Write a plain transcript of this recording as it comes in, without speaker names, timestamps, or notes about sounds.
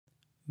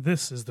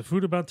This is the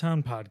Food About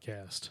Town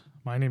podcast.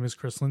 My name is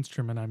Chris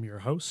Lindstrom and I'm your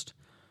host.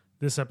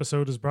 This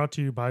episode is brought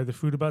to you by the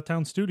Food About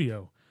Town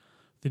studio.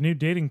 The new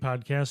dating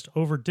podcast,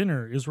 Over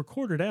Dinner, is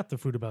recorded at the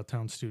Food About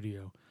Town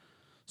studio.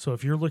 So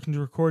if you're looking to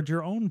record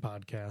your own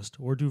podcast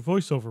or do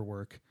voiceover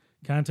work,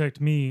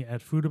 contact me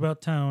at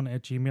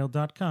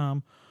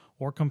foodabouttown@gmail.com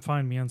or come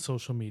find me on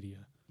social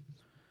media.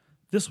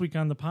 This week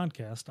on the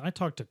podcast, I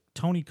talked to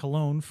Tony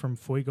Colon from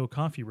Fuego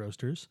Coffee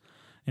Roasters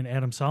and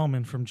Adam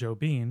Solomon from Joe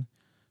Bean,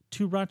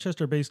 two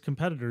Rochester-based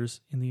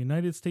competitors in the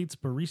United States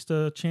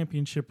Barista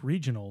Championship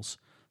Regionals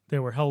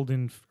that were held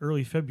in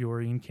early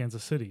February in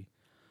Kansas City.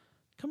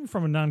 Coming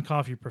from a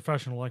non-coffee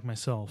professional like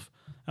myself,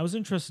 I was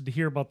interested to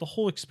hear about the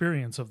whole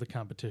experience of the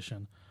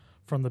competition,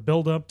 from the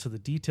build-up to the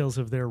details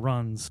of their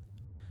runs.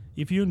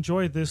 If you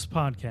enjoyed this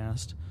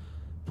podcast,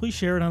 please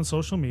share it on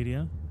social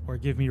media or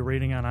give me a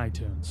rating on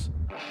iTunes.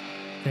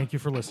 Thank you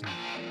for listening.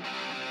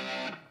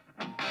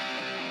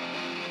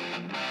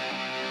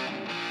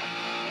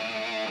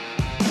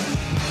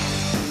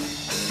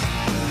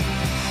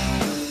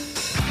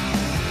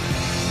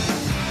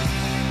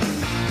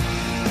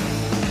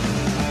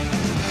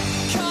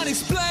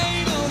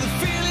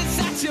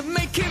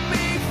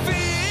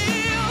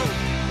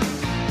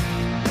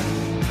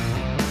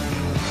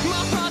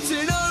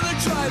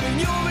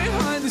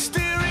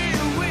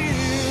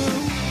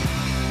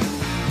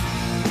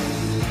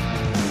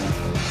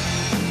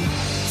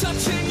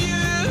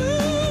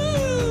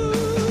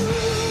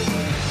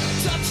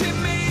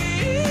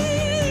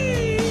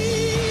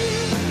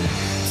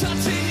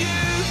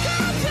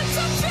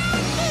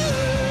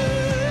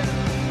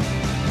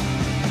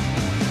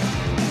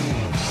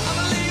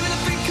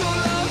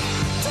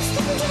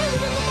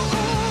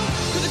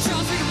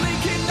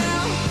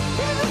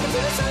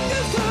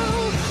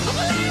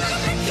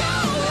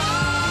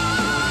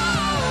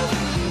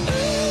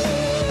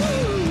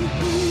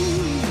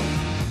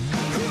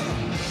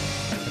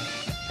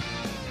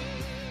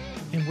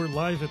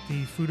 Live at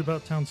the Food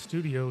About Town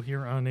studio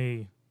here on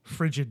a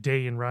frigid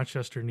day in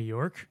Rochester, New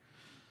York.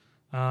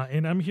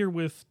 And I'm here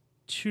with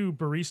two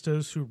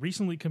baristas who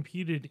recently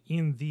competed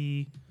in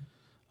the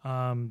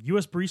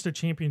U.S. Barista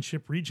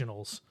Championship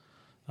Regionals.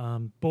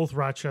 Both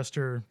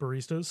Rochester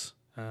baristas.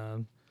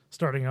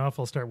 Starting off,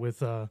 I'll start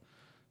with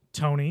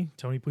Tony.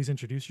 Tony, please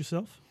introduce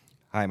yourself.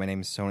 Hi, my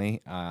name is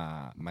Tony.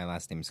 My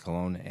last name is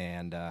Colon,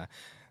 and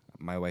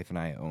my wife and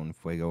I own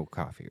Fuego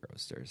Coffee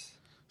Roasters.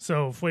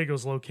 So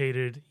Fuego's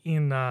located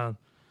in kind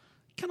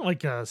of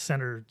like a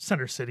center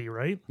city,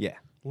 right? Yeah.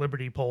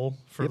 Liberty Pole,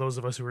 for those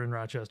of us who are in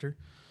Rochester.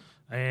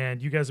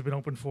 And you guys have been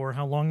open for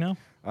how long now?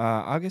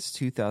 August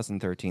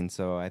 2013,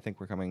 so I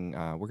think we're going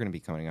to be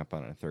coming up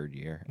on a third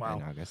year in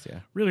August, yeah.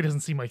 Really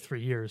doesn't seem like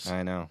 3 years.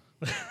 I know.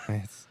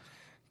 It's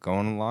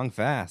going along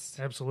fast.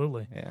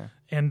 Absolutely. Yeah.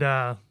 And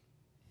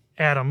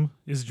Adam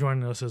is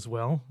joining us as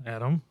well.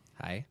 Adam.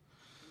 Hi.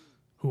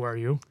 Who are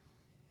you?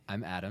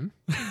 I'm Adam.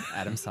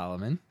 Adam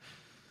Solomon.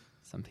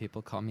 Some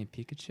people call me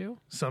Pikachu.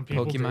 Some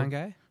people Pokemon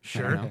guy.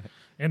 Sure.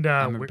 And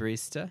I'm a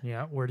barista.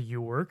 Yeah. Where do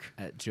you work?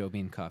 At Joe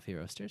Bean Coffee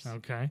Roasters.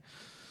 Okay.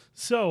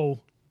 So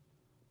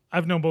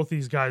I've known both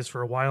these guys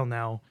for a while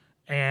now,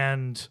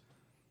 and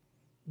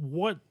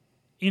what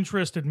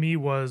interested me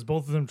was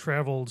both of them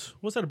traveled.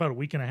 Was that about a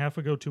week and a half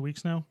ago? 2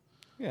 weeks now?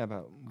 Yeah,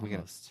 about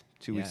Almost.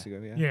 2 weeks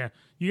ago. Yeah. Yeah.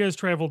 You guys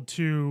traveled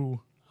to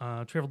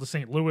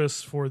St.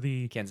 Louis for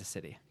the Kansas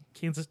City.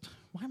 Kansas.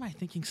 Why am I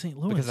thinking St.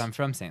 Louis? Because I'm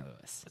from St.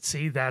 Louis.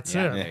 See, that's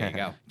it. There you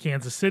go.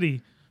 Kansas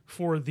City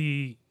for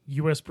the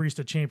U.S.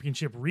 Barista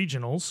Championship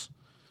Regionals,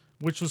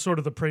 which was sort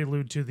of the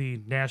prelude to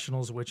the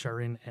Nationals, which are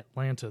in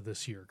Atlanta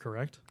this year,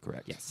 correct?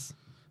 Correct. Yes.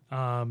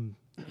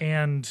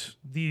 And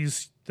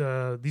these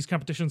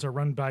competitions are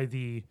run by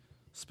the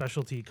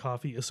Specialty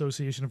Coffee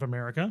Association of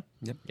America.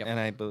 Yep. And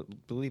I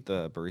believe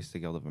the Barista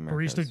Guild of America.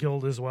 Barista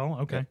Guild as well.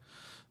 Okay.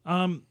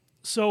 Yep.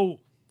 So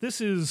this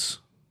is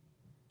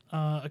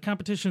a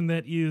competition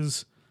that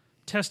is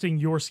testing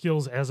your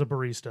skills as a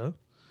barista.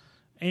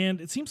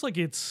 And it seems like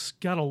it's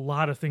got a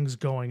lot of things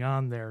going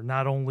on there,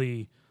 not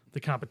only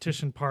the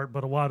competition part,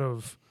 but a lot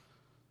of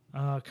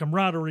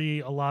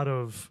camaraderie, a lot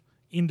of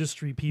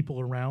industry people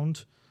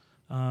around.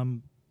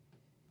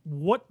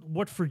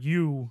 What for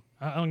you,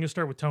 I'm going to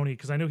start with Tony,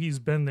 because I know he's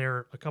been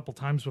there a couple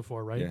times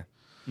before, right? Yeah.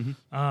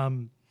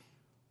 Mm-hmm.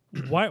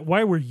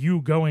 Why were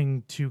you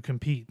going to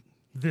compete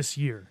this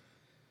year?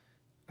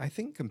 I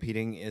think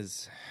competing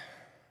is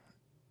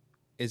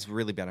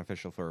really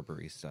beneficial for a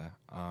barista.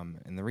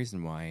 And the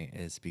reason why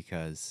is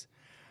because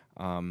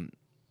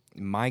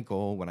my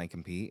goal when I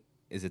compete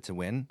is it to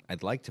win.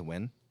 I'd like to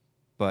win,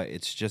 but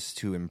it's just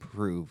to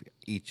improve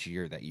each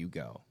year that you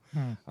go.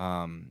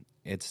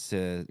 It's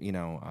to,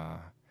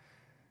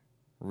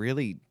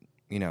 really,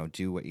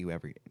 do what you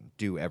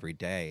do every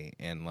day,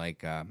 and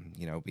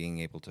being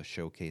able to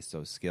showcase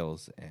those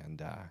skills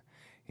and,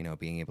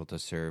 being able to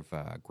serve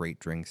great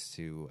drinks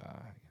to,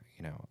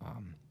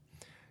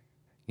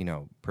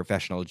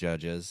 professional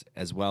judges,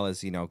 as well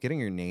as, getting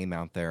your name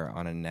out there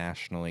on a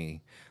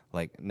nationally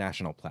like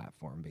national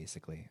platform,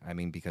 basically. I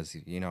mean, because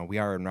we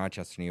are in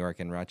Rochester, New York,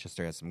 and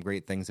Rochester has some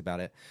great things about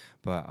it.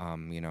 But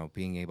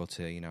being able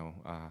to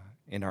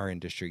in our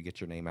industry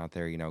get your name out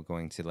there,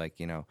 going to like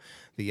the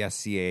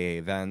SCAA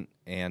event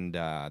and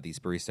these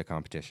barista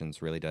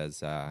competitions really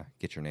does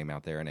get your name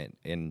out there,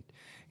 and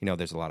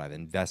there's a lot of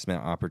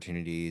investment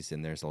opportunities,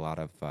 and there's a lot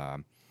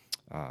of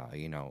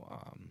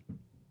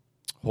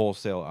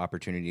wholesale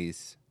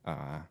opportunities.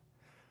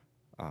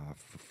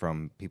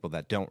 From people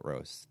that don't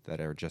roast,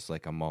 that are just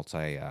like a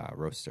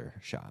multi-roaster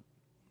shop.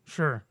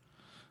 Sure.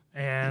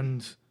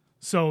 And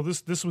so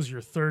this was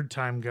your third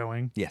time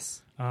going.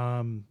 Yes.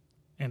 And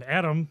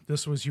Adam,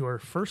 this was your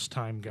first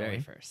time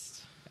going. Very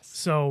first. Yes.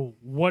 So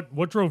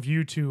what drove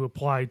you to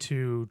apply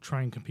to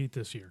try and compete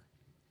this year?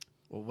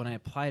 Well, when I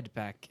applied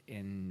back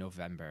in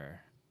November,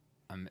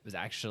 it was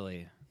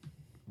actually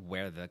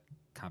where the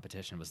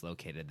competition was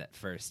located that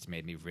first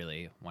made me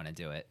really want to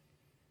do it,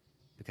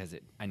 because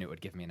I knew it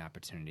would give me an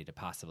opportunity to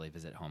possibly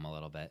visit home a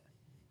little bit.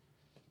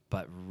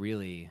 But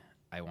really,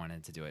 I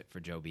wanted to do it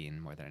for Joe Bean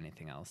more than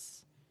anything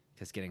else,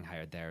 because getting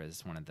hired there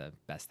is one of the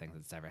best things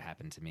that's ever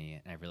happened to me,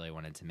 and I really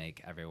wanted to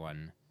make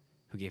everyone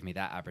who gave me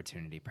that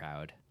opportunity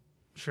proud.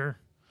 Sure.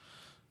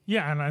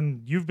 Yeah,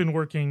 and you've been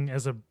working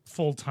as a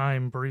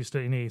full-time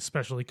barista in a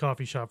specialty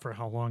coffee shop for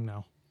how long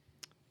now?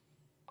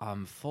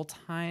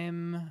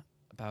 Full-time,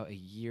 about a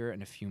year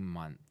and a few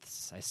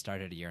months. I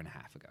started a year and a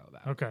half ago.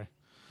 Okay.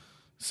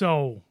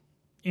 So,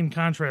 in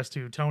contrast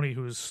to Tony,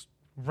 who's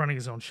running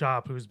his own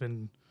shop, who's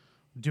been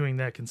doing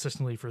that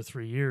consistently for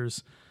 3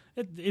 years,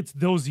 it's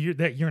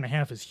that year and a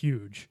half is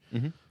huge,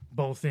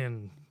 both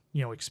in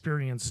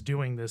experience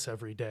doing this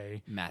every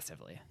day,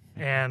 Massively,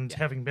 and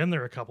having been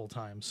there a couple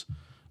times.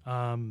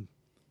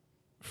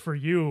 For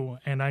you,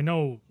 and I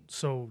know,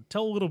 so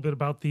tell a little bit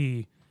about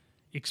the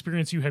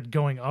experience you had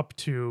going up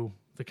to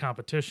the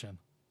competition.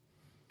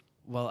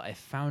 Well, I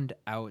found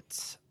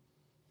out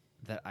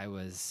that I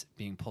was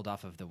being pulled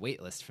off of the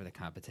wait list for the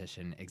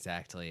competition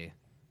exactly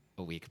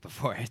a week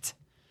before it.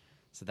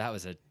 So that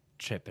was a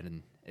trip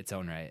in its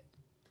own right.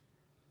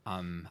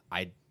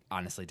 I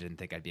honestly didn't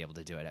think I'd be able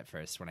to do it at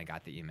first when I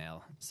got the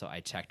email. So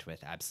I checked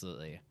with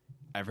absolutely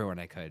everyone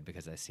I could,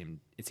 because it seemed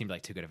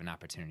like too good of an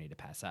opportunity to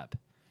pass up.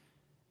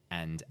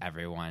 And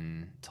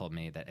everyone told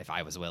me that if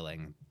I was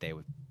willing, they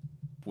would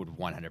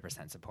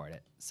 100% support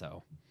it.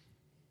 So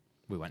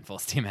we went full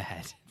steam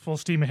ahead. Full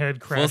steam ahead,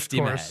 crash full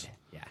steam course. ahead,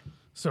 yeah.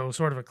 So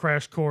sort of a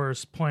crash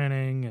course,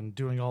 planning and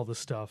doing all this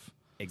stuff.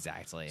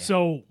 Exactly.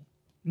 So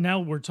now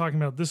we're talking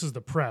about, this is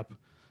the prep.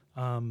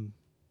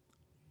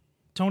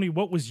 Tony,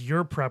 what was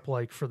your prep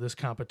like for this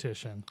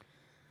competition?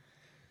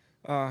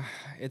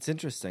 It's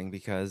interesting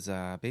because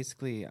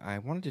basically I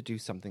wanted to do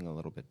something a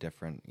little bit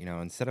different.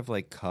 Instead of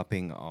like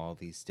cupping all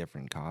these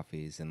different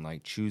coffees and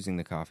like choosing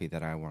the coffee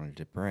that I wanted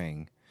to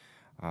bring,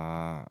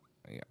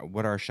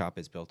 what our shop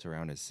is built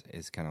around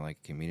is kind of like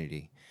a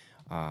community.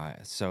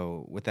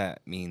 So what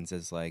that means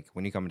is like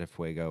when you come to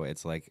Fuego,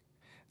 it's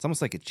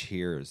almost like a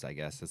Cheers, I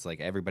guess. It's like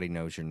everybody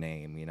knows your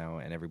name,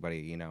 and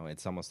everybody,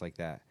 it's almost like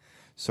that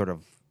sort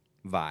of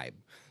vibe.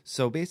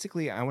 So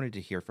basically, I wanted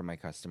to hear from my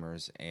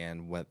customers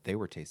and what they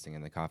were tasting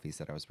in the coffees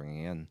that I was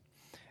bringing in.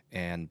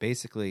 And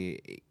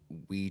basically,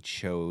 we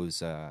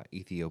chose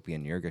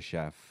Ethiopian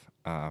Yirgacheffe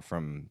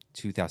from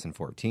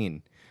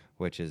 2014,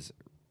 which is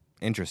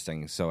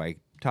interesting. So I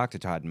talked to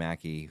Todd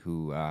Mackey,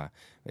 who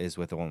is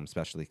with Olem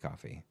Specialty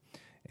Coffee,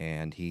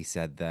 and he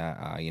said that,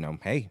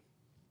 hey,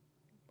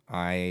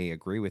 I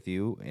agree with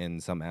you in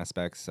some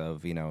aspects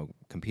of,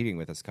 competing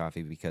with this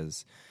coffee,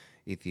 because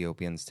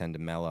Ethiopians tend to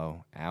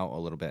mellow out a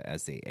little bit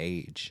as they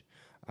age.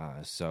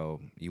 So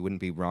you wouldn't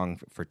be wrong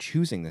for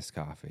choosing this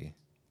coffee.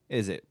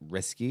 Is it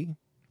risky?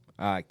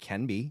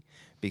 Can be,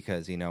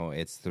 because,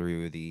 it's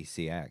through the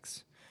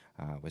CX,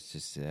 which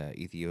is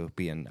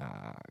Ethiopian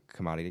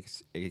Commodity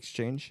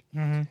Exchange.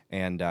 Mm-hmm.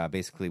 And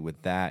basically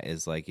with that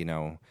is like,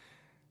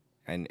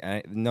 and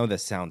I know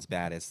this sounds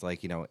bad. It's like,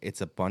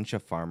 it's a bunch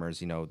of farmers,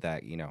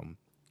 that,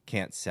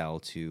 can't sell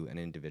to an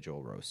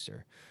individual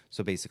roaster.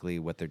 So basically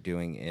what they're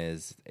doing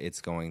is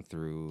it's going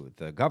through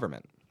the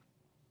government.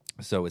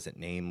 So is it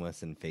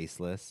nameless and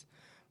faceless?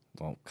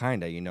 Well,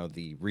 kind of,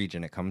 the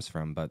region it comes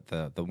from. But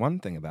the one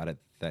thing about it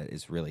that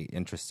is really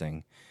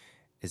interesting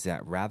is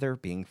that rather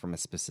being from a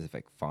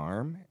specific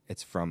farm,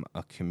 it's from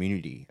a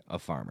community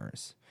of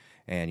farmers.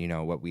 And,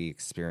 what we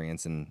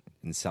experience and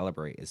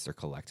celebrate is their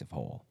collective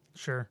whole.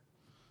 Sure.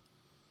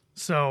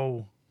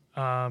 So,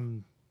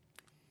 kind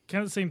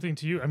of the same thing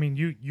to you. I mean,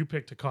 you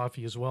picked a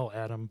coffee as well,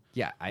 Adam.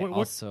 Yeah, I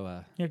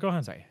also... yeah, go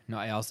ahead. Sorry. No,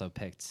 I also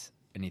picked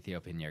an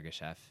Ethiopian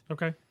Yirgacheffe.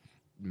 Okay.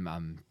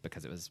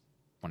 Because it was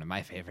one of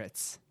my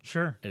favorites.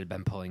 Sure. It had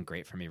been pulling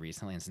great for me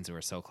recently, and since we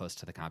were so close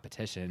to the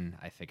competition,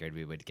 I figured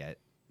we would get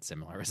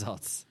similar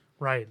results.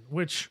 Right,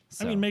 which,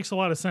 So- makes a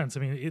lot of sense. I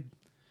mean,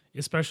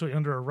 especially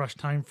under a rush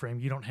time frame,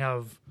 you don't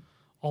have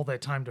all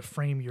that time to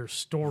frame your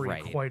story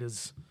Right. quite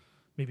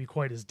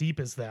as deep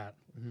as that,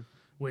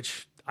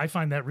 which I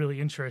find that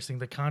really interesting,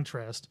 the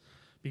contrast,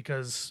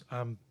 because,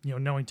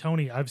 knowing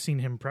Tony, I've seen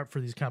him prep for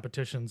these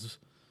competitions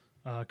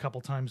a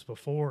couple times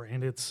before,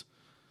 and it's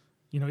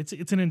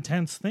an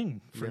intense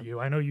thing for Yeah. you.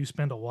 I know you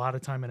spend a lot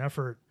of time and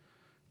effort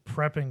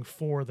prepping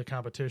for the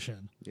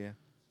competition, Yeah.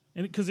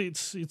 and because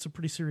it's a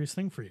pretty serious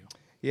thing for you.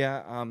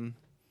 Yeah,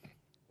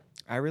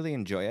 I really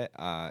enjoy it.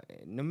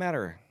 No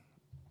matter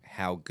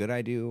how good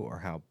I do or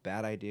how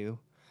bad I do,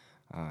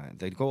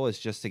 the goal is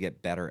just to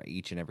get better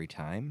each and every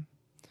time.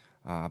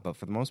 But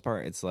for the most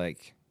part, it's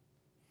like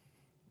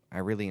I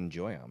really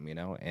enjoy them,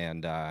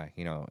 and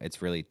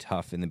it's really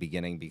tough in the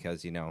beginning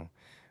because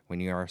when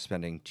you are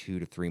spending 2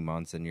 to 3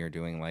 months and you're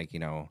doing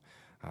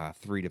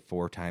 3 to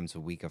 4 times a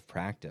week of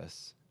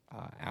practice,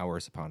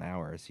 hours upon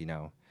hours,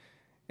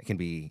 it can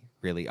be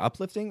really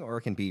uplifting or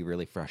it can be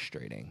really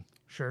frustrating.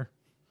 Sure.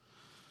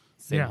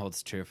 Same Yeah.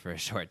 holds true for a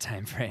short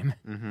time frame.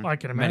 Well, I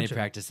can Many imagine.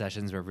 practice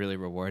sessions were really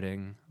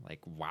rewarding.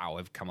 Like, wow,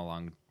 I've come a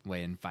long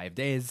way in 5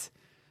 days.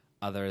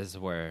 Others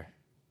were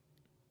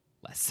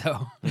less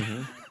so.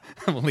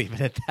 We'll leave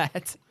it at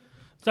that.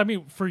 So, I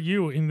mean, for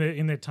you in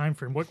that time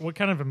frame, what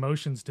kind of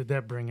emotions did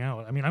that bring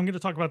out? I mean, I'm going to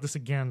talk about this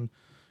again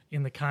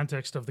in the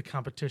context of the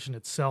competition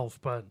itself,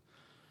 but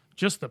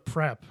just the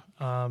prep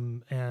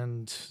and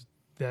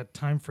that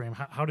time frame.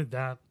 How did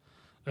that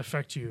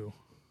affect you?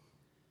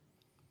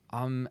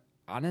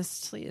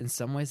 Honestly, in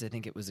some ways, I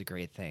think it was a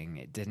great thing.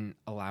 It didn't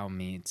allow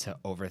me to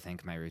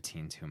overthink my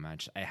routine too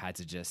much. I had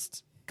to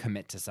just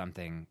commit to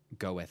something,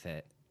 go with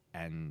it,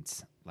 and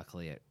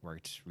luckily it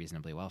worked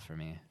reasonably well for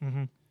me.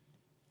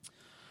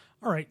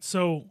 All right,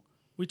 so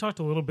we talked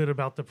a little bit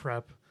about the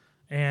prep,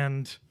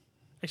 and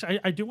actually,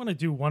 I do want to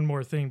do one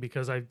more thing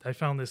because I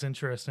found this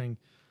interesting.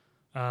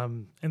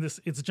 And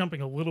it's jumping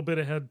a little bit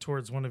ahead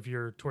towards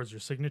your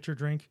signature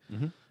drink,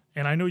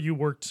 and I know you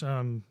worked.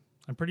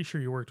 I'm pretty sure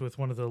you worked with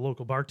one of the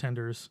local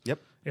bartenders. Yep.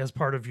 As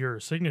part of your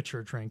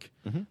signature drink.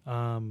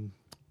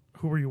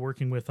 Who were you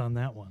working with on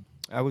that one?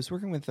 I was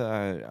working with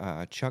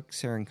Chuck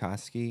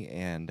Serenkowski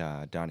and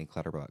Donnie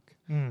Clutterbuck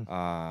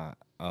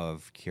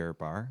of Cure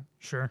Bar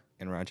Sure.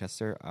 in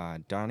Rochester.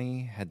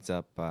 Donnie heads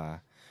up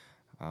the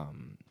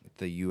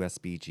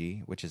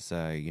USBG, which is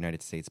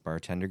United States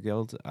Bartender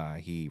Guild.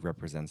 He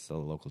represents the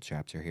local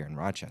chapter here in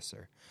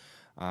Rochester.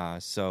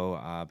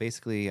 So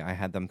basically, I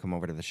had them come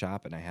over to the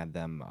shop, and I had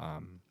them,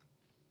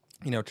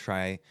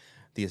 try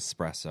the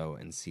espresso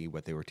and see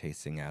what they were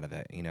tasting out of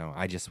it.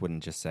 I just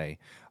wouldn't just say,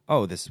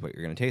 "Oh, this is what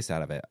you're going to taste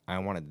out of it." I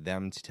wanted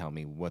them to tell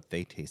me what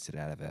they tasted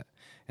out of it,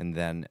 and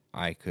then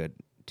I could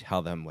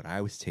tell them what I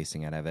was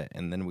tasting out of it,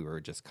 and then we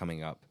were just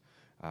coming up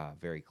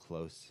very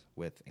close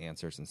with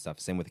answers and stuff.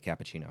 Same with the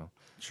cappuccino.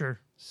 Sure.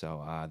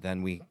 So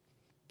then we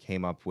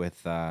came up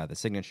with the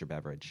signature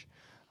beverage.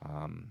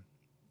 And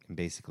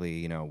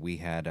basically, we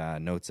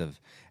had notes of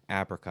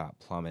apricot,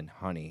 plum, and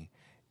honey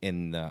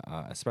in the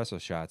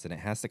espresso shots, and it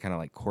has to kind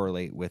of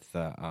correlate with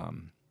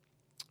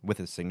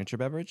the signature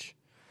beverage.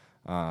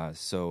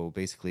 So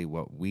basically,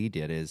 what we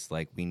did is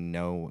we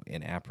know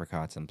in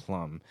apricots and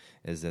plum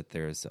is that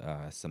there's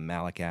some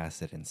malic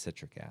acid and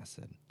citric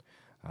acid.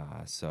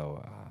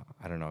 So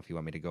I don't know if you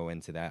want me to go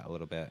into that a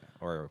little bit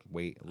or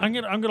wait. I'm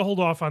gonna hold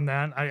off on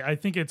that. I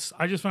think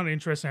I just found it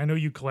interesting. I know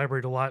you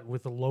collaborate a lot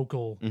with the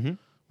local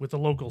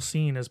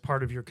scene as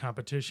part of your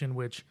competition,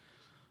 which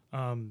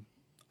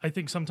I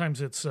think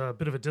sometimes it's a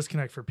bit of a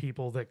disconnect for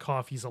people that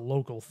coffee's a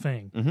local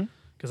thing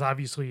because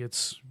obviously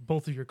it's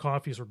both of your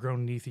coffees were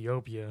grown in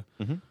Ethiopia,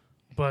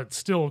 but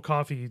still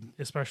coffee,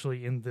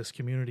 especially in this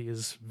community,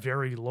 is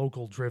very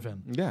local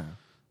driven. Yeah.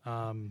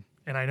 And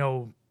I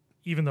know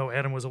even though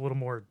Adam was a little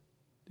more,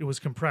 it was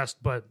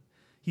compressed, but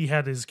he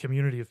had his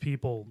community of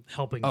people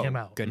helping him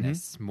out.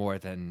 Goodness, more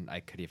than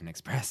I could even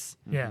express.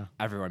 Yeah.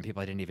 Everyone,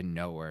 people I didn't even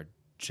know were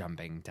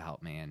jumping to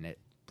help me, and it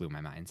blew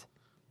my mind.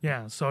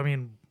 Yeah. So, I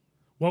mean,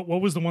 what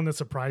was the one that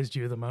surprised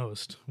you the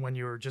most when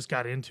you just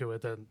got into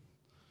it?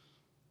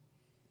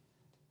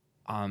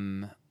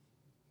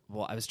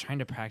 Well, I was trying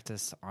to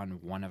practice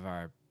on one of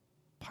our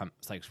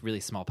pumps, really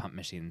small pump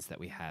machines that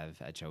we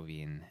have at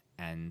Jovine,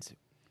 and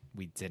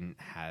we didn't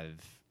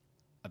have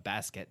a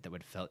basket that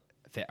would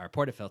fit our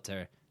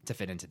portafilter to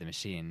fit into the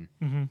machine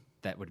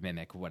that would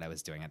mimic what I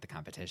was doing at the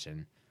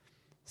competition.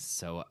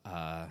 So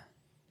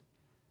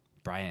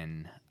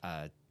Brian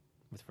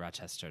with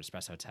Rochester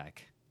Espresso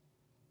Tech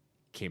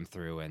came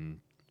through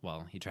and,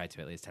 well, he tried to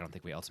at least. I don't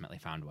think we ultimately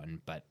found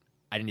one, but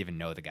I didn't even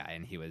know the guy,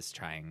 and he was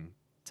trying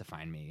to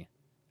find me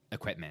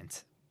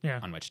equipment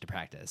on which to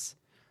practice.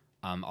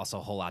 Also,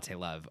 Whole Latte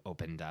Love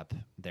opened up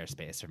their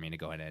space for me to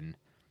go in and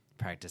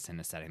practice in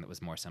a setting that was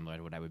more similar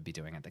to what I would be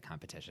doing at the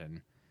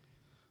competition.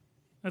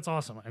 That's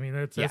awesome. I mean,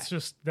 that's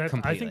just that.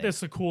 Completely. I think that's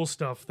the cool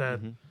stuff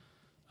that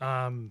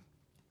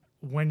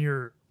when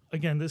you're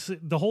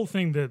the whole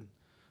thing that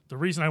the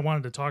reason I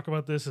wanted to talk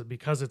about this is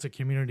because it's a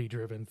community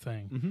driven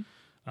thing.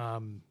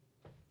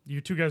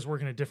 You two guys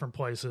working at different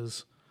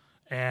places,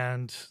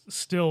 and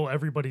still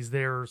everybody's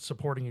there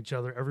supporting each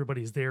other.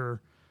 Everybody's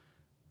there,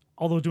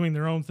 although doing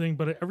their own thing.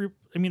 But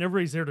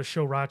everybody's there to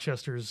show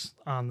Rochester's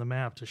on the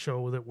map, to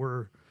show that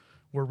we're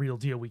real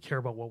deal. We care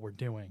about what we're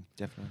doing.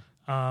 Definitely.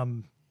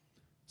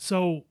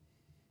 So,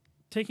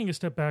 taking a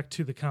step back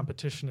to the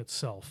competition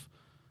itself,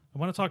 I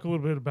want to talk a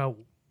little bit about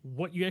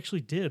what you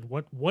actually did.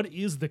 What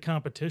is the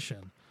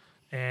competition,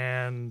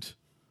 and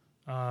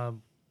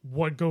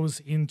what goes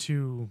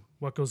into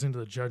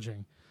the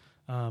judging.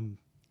 I'll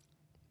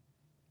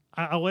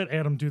let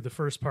Adam do the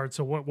first part.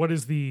 So what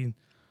is the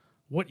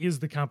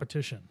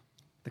competition?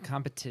 The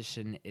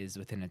competition is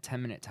within a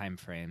 10-minute time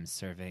frame,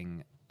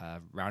 serving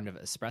a round of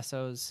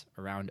espressos,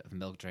 a round of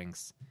milk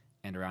drinks,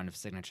 and a round of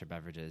signature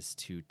beverages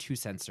to 2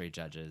 sensory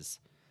judges.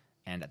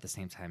 And at the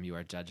same time, you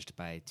are judged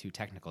by 2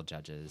 technical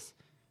judges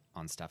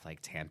on stuff like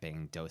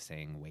tamping,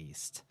 dosing,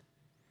 waste.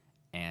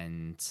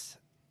 And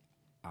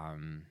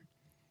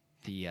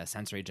the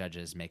sensory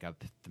judges make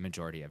up the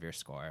majority of your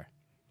score.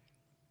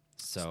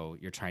 So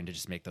you're trying to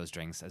just make those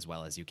drinks as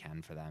well as you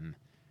can for them.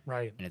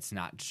 Right. And it's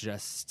not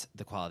just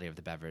the quality of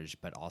the beverage,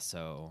 but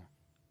also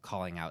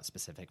calling out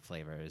specific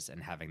flavors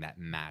and having that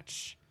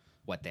match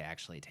what they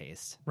actually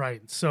taste.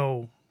 Right.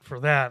 So for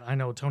that, I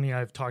know Tony and I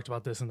have talked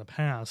about this in the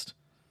past.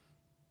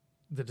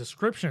 The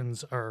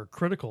descriptions are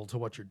critical to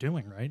what you're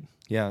doing, right?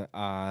 Yeah,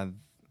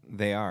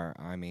 they are.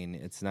 I mean,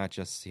 it's not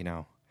just, we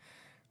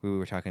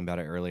were talking about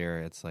it earlier.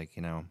 It's like,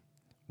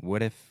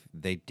 what if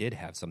they did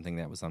have something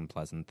that was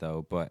unpleasant,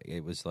 though, but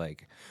it was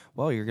like,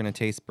 well, you're going to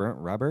taste burnt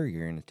rubber.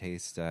 You're going to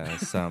taste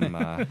some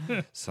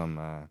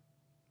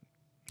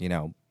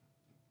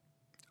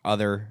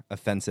other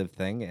offensive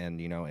thing.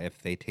 And,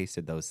 if they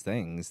tasted those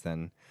things,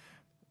 then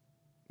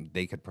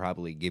they could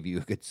probably give you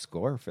a good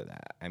score for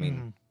that. I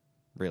mean,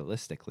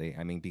 realistically,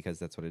 because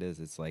that's what it is.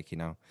 It's like,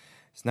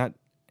 it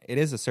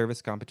is a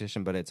service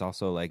competition, but it's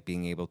also like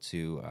being able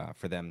to,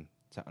 for them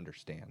to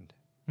understand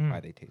why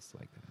they taste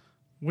like that.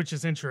 Which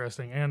is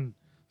interesting. And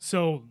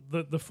so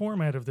the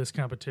format of this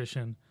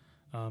competition,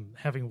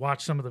 having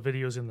watched some of the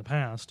videos in the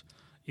past,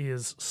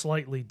 is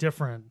slightly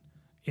different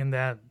in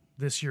that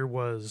this year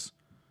was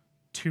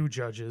 2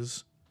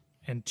 judges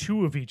and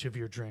 2 of each of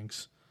your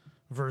drinks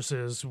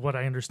versus what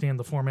I understand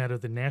the format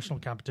of the national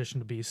competition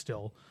to be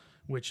still,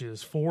 which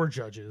is 4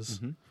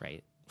 judges,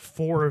 Right.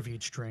 4 of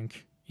each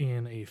drink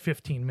in a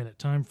 15-minute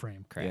time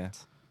frame. Correct. Yeah.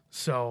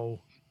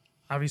 So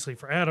obviously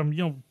for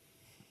Adam,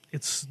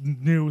 it's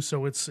new,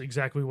 so it's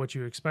exactly what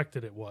you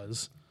expected it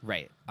was.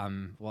 Right.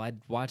 Well,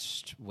 I'd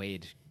watched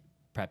Wade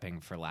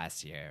prepping for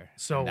last year,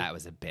 So and that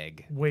was a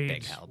big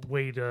help.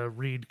 Wade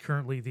Reed,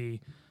 currently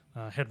the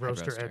head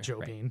roaster at Joe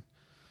right.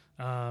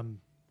 Bean.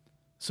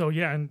 So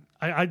yeah, and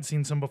I'd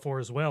seen some before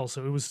as well,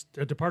 so it was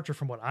a departure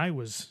from what I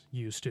was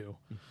used to.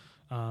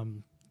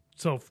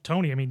 So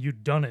Tony,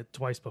 you'd done it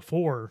twice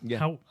before.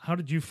 Yeah. How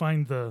did you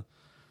find the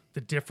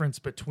difference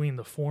between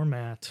the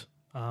format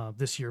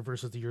this year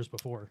versus the years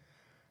before?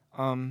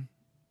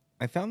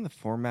 I found the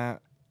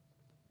format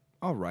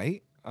all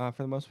right for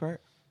the most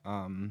part.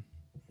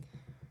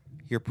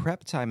 Your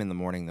prep time in the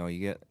morning, though,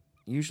 you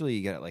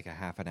get like a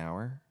half an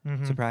hour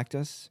to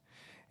practice.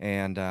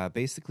 And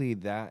basically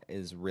that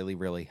is really,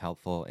 really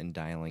helpful in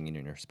dialing in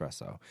your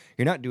espresso.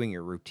 You're not doing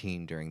your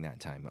routine during that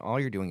time. All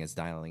you're doing is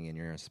dialing in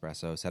your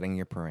espresso, setting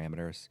your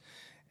parameters,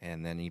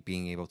 and then you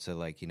being able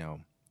to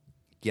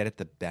get it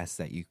the best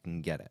that you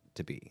can get it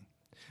to be.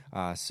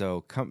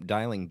 So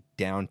dialing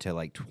down to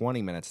like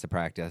 20 minutes to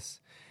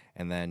practice,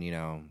 and then, you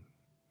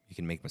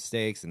can make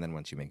mistakes. And then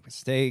once you make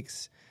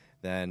mistakes,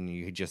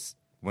 then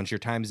once your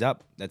time's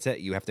up, that's it.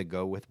 You have to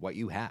go with what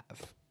you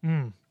have.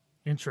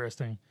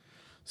 Interesting.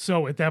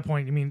 So at that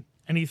point,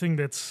 anything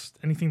that's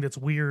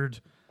weird,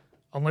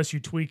 unless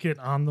you tweak it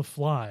on the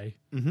fly,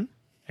 and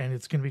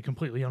it's going to be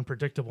completely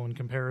unpredictable in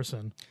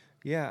comparison.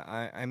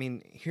 Yeah,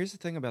 here's the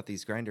thing about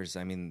these grinders.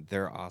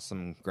 They're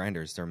awesome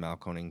grinders. They're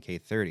Malkoning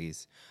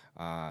K30s.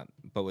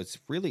 But what's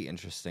really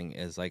interesting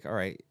is all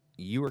right,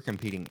 you were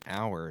competing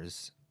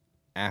hours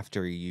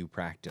after you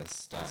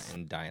practiced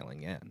in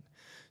dialing in.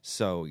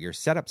 So your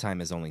setup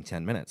time is only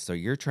 10 minutes. So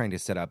you're trying to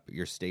set up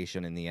your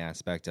station in the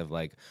aspect of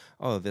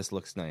oh, this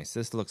looks nice.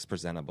 This looks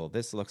presentable.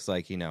 This looks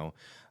like, a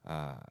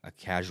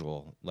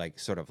casual,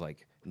 sort of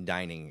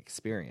dining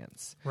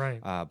experience.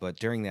 Right. But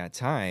during that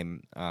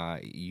time,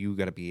 you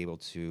got to be able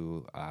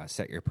to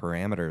set your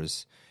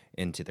parameters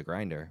into the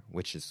grinder,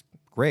 which is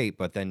great.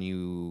 But then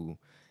you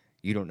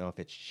don't know if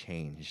it's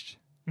changed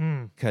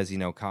because,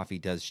 coffee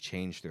does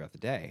change throughout the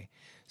day.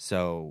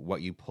 So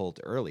what you pulled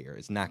earlier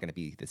is not going to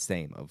be the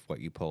same of what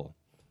you pull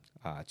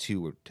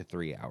 2 to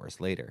 3 hours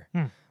later.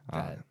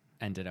 That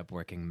ended up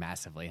working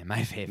massively in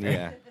my favor.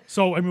 Yeah.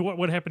 So,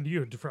 what happened to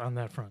you on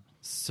that front?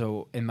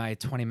 So in my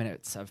 20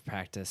 minutes of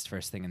practice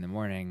first thing in the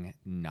morning,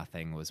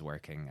 nothing was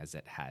working as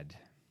it had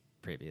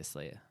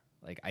previously.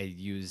 I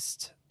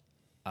used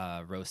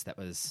a roast that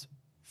was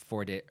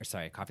coffee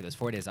that was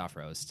 4 days off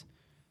roast,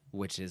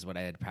 which is what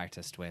I had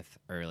practiced with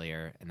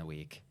earlier in the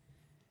week.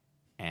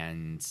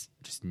 And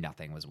just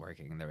nothing was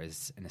working. There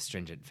was an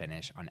astringent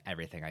finish on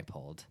everything I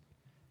pulled.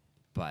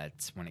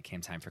 But when it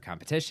came time for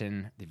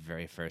competition, the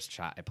very first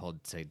shot I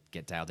pulled to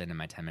get dialed in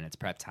my 10 minutes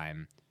prep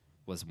time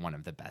was one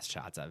of the best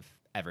shots I've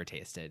ever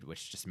tasted,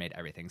 which just made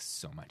everything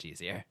so much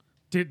easier.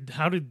 Did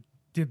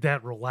that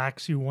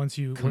relax you once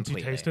you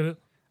tasted it?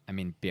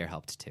 Beer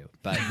helped too,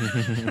 but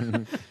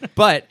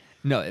but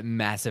no, it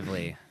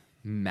massively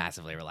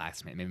massively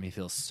relaxed me. It made me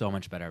feel so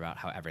much better about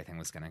how everything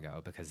was going to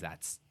go, because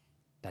that's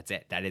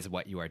it. That is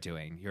what you are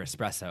doing. Your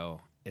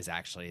espresso is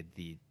actually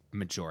the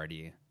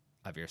majority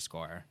of your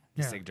score.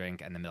 The Yeah. Sig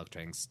drink and the milk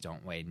drinks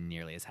don't weigh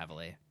nearly as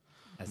heavily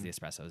as the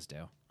espressos do.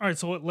 All right,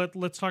 so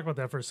let's talk about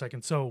that for a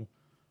second. So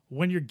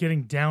when you're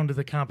getting down to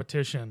the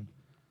competition,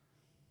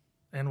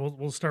 and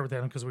we'll start with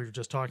that because we were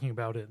just talking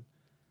about it.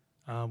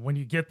 When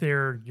you get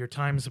there, your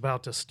time's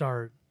about to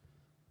start.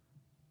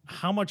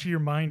 How much of your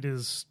mind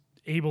is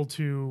able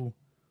to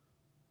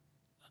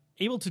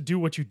do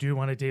what you do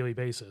on a daily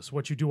basis,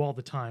 what you do all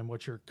the time,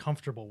 what you're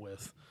comfortable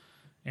with,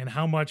 and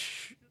how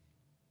much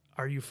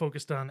are you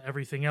focused on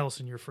everything else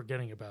and you're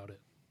forgetting about it?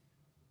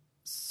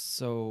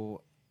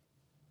 So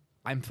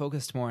I'm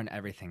focused more on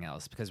everything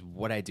else, because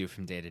what I do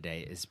from day to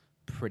day is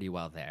pretty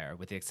well there,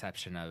 with the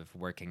exception of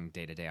working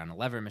day to day on a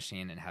lever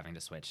machine and having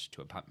to switch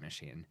to a pump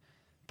machine.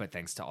 But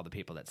thanks to all the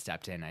people that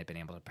stepped in, I've been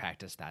able to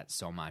practice that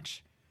so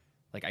much.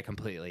 Like, I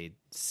completely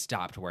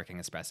stopped working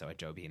espresso at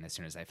Joe Bean as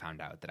soon as I found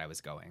out that I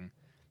was going,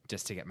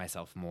 just to get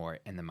myself more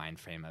in the mind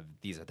frame of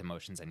these are the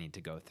motions I need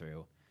to go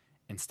through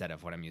instead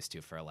of what I'm used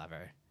to for a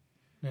lever.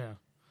 Yeah.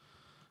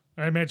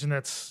 I imagine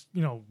that's,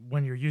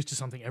 when you're used to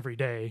something every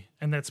day,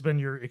 and that's been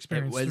your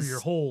experience through your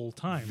whole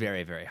time.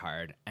 Very, very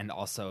hard. And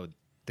also,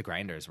 the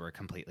grinders were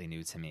completely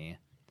new to me.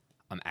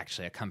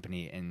 Actually, a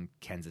company in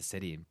Kansas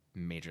City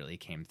majorly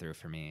came through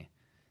for me.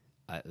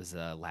 It was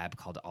a lab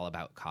called All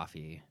About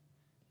Coffee,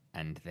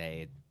 and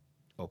they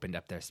opened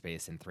up their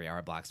space in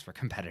 3-hour blocks for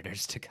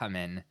competitors to come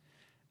in.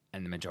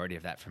 And the majority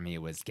of that for me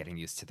was getting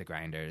used to the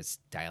grinders,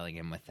 dialing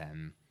in with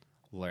them,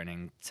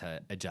 learning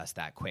to adjust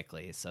that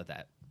quickly so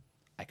that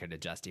I could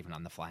adjust even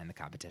on the fly in the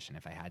competition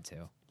if I had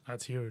to.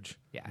 That's huge.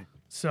 Yeah.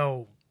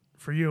 So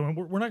for you, and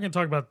we're not going to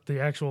talk about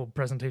the actual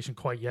presentation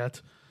quite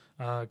yet,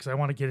 because I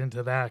want to get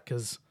into that,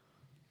 because,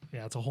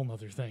 it's a whole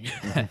nother thing.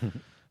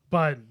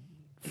 But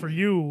for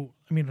you,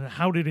 I mean,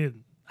 how did it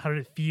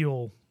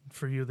feel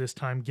for you this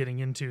time getting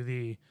into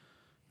the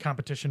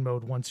competition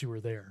mode once you were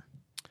there?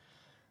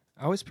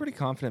 I was pretty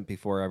confident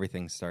before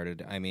everything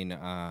started. I mean,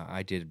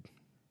 I did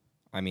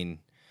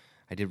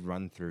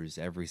run-throughs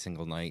every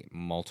single night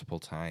multiple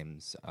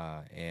times,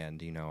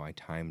 and, I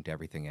timed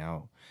everything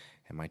out.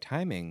 And my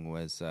timing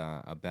was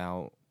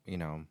about,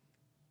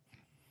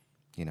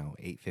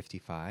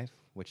 8:55,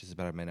 which is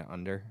about a minute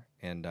under,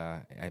 and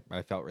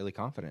I felt really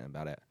confident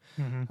about it.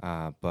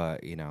 Mm-hmm.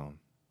 But,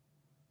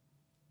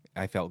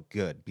 I felt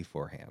good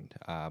beforehand.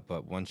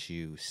 But once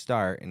you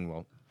start,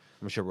 and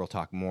I'm sure we'll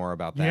talk more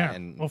about that.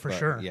 Yeah, for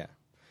sure. Yeah.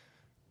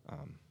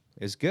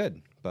 It's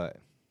good, but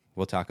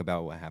we'll talk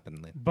about what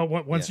happened later. But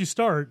once you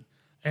start,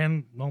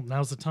 and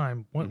now's the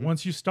time.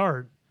 Once you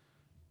start,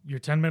 your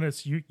 10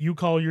 minutes, you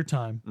call your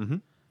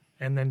time,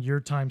 and then your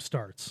time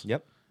starts.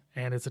 Yep.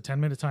 And it's a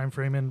 10-minute time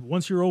frame. And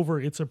once you're over,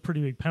 it's a pretty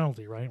big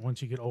penalty, right?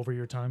 Once you get over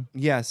your time.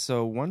 Yeah.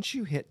 So once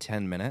you hit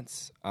 10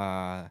 minutes,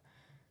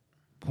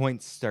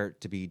 points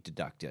start to be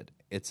deducted.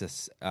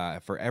 It's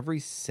for every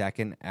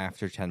second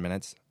after 10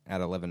 minutes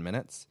at 11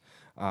 minutes,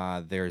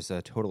 there's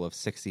a total of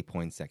 60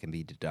 points that can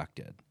be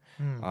deducted.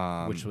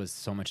 Which was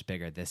so much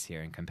bigger this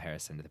year in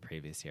comparison to the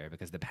previous year,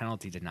 because the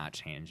penalty did not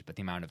change, but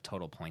the amount of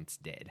total points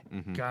did.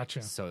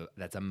 Gotcha. So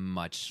that's a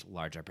much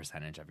larger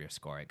percentage of your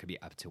score. It could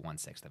be up to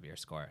 1/6 of your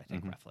score, I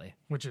think, roughly.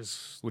 Which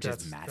is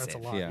massive. That's a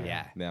lot.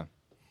 Yeah.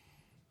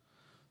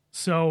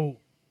 So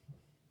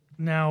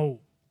now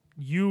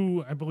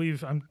I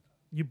believe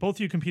both of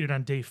you competed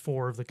on day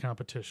 4 of the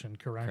competition,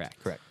 correct?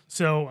 Correct.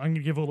 So I'm going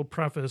to give a little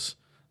preface.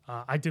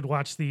 I did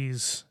watch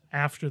these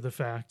after the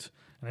fact,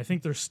 and I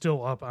think they're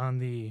still up on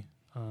the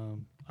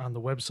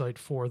website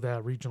for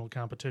that regional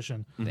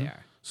competition. They are.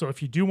 So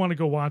if you do want to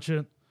go watch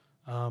it,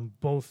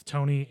 both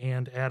Tony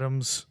and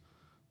Adam's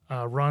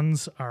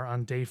runs are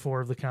on day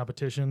 4 of the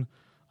competition.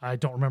 I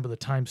don't remember the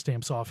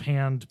timestamps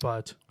offhand,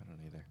 but I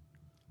don't either.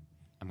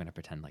 I'm going to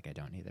pretend like I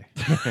don't either.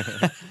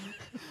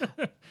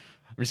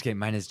 I'm just kidding.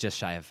 Mine is just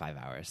shy of 5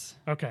 hours.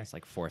 okay. It's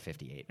like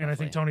 4:58. And I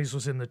think roughly. Tony's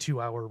was in the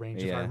 2-hour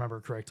range, if I Yeah. remember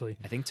correctly.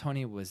 I think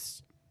Tony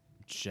was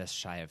just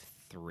shy of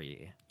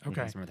 3.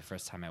 Okay. I remember the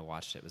first time I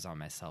watched it was on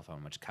my cell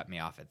phone, which cut me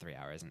off at 3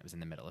 hours, and it was in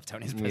the middle of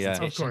Tony's Yeah.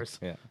 presentation. Of course.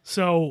 Yeah.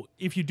 So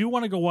if you do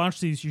want to go watch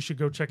these, you should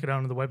go check it out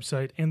on the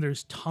website. And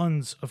there's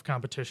tons of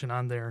competition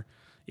on there.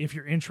 If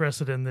you're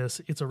interested in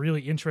this, it's a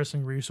really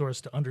interesting resource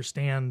to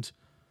understand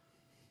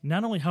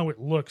not only how it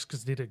looks,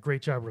 because they did a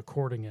great job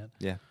recording it,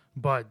 Yeah.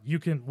 but you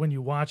can, when you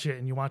watch it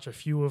and you watch a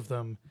few of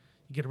them,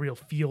 you get a real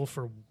feel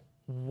for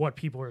what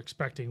people are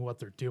expecting, what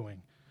they're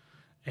doing.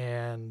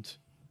 And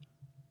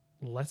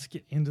let's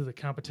get into the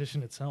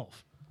competition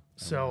itself.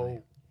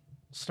 So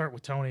start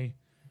with Tony,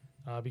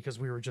 because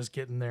we were just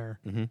getting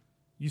there.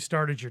 You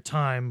started your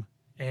time,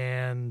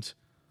 and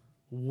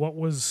what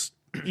was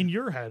in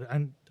your head?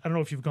 And I don't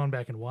know if you've gone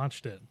back and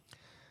watched it.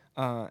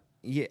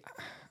 Yeah,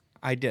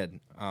 I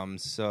did.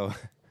 So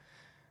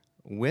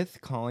with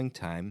calling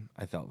time,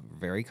 I felt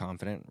very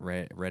confident,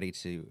 ready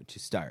to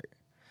start.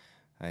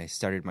 I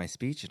started my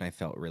speech, and I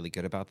felt really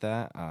good about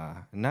that.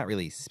 Not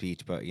really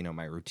speech, but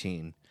my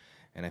routine,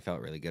 and I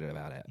felt really good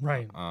about it.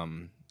 Right.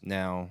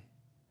 Now,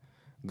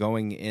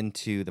 going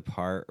into the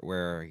part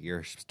where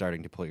you're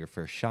starting to pull your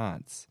first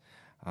shots,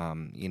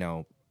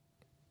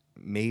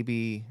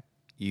 maybe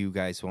you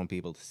guys won't be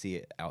able to see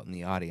it out in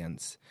the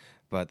audience,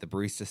 but the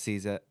barista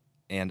sees it,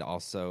 and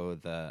also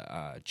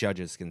the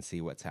judges can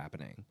see what's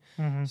happening.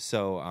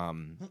 So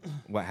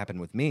what happened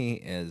with me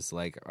is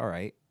like, all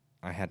right,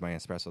 I had my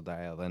espresso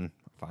dial in,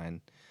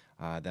 fine.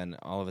 Then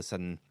all of a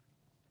sudden,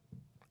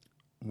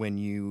 when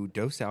you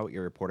dose out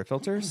your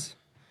portafilters,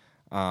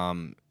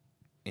 and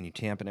you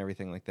tamp and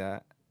everything like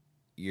that,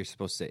 you're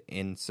supposed to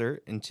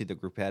insert into the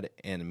group head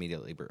and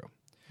immediately brew.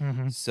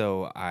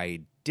 So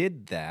I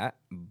did that,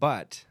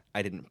 but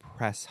I didn't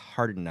press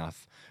hard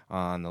enough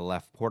on the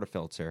left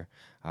portafilter,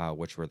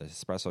 which were the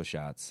espresso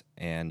shots.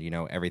 And,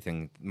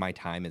 everything, my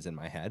time is in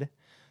my head.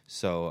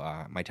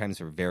 So my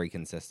times were very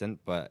consistent,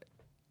 but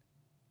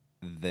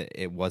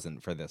it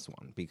wasn't for this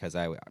one because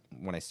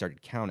when I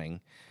started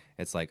counting,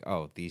 it's like,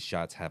 oh, these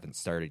shots haven't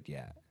started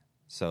yet.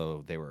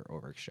 So they were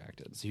over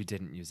extracted. So you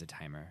didn't use a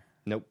timer?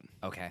 Nope.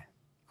 Okay,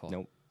 cool.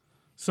 Nope.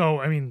 So,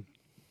 I mean,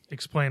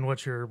 explain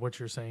what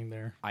you're saying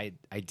there. I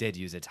did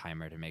use a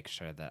timer to make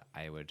sure that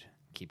I would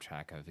keep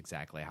track of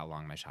exactly how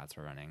long my shots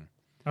were running.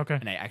 Okay.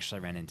 And I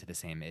actually ran into the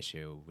same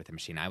issue with the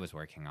machine I was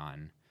working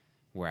on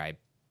where I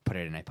put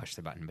it in, I pushed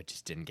the button, but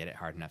just didn't get it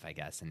hard enough, I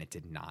guess, and it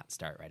did not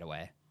start right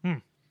away.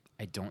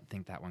 I don't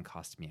think that one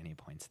cost me any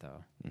points,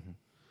 though.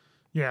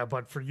 Yeah,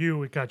 but for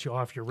you, it got you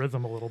off your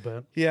rhythm a little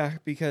bit. Yeah,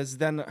 because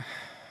then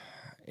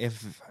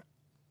if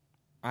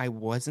I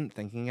wasn't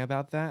thinking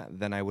about that,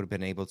 then I would have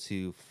been able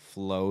to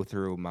flow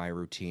through my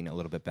routine a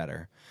little bit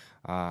better.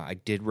 I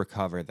did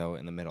recover, though,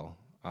 in the middle,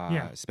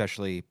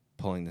 especially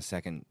pulling the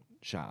second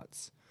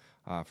shots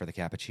for the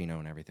cappuccino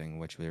and everything,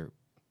 which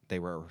they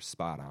were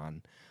spot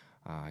on,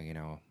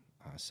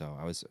 so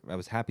I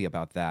was happy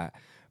about that.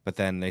 But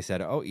then they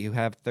said, oh, you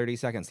have 30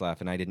 seconds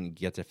left, and I didn't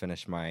get to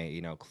finish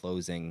my,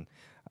 closing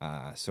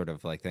sort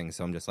of like thing.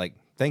 So I'm just like,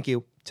 thank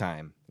you,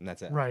 time, and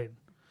that's it. Right.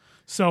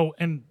 So,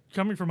 and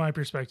coming from my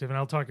perspective, and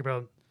I'll talk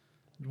about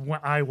when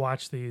I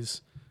watched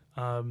these,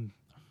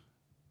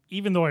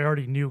 even though I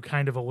already knew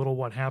kind of a little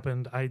what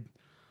happened, I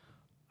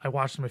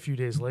watched them a few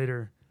days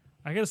later.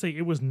 I got to say,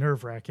 it was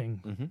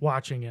nerve-wracking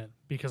watching it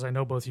because I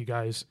know both you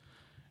guys,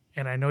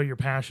 and I know your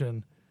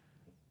passion.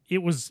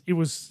 It was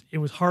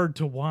hard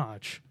to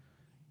watch,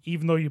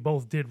 even though you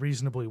both did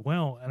reasonably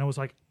well. And I was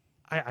like,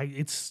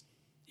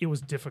 it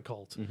was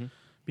difficult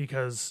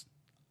because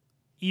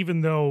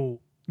even though,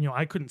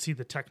 I couldn't see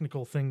the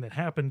technical thing that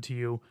happened to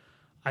you,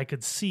 I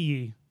could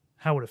see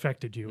how it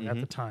affected you at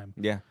the time.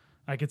 Yeah.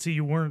 I could see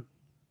you weren't,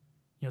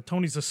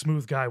 Tony's a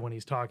smooth guy when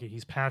he's talking.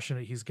 He's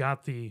passionate.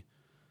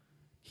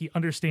 He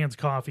understands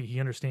coffee. He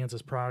understands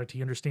his product.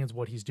 He understands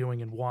what he's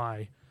doing and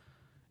why.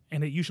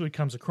 And it usually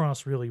comes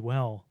across really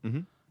well.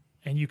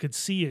 And you could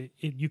see it.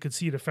 You could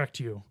see it affect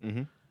you.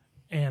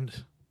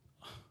 And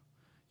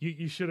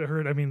you should have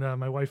heard. I mean,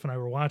 my wife and I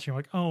were watching.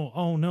 Like,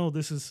 oh no,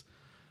 this is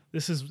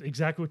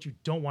exactly what you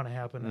don't want to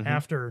happen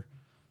after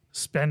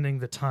spending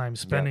the time,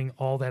 spending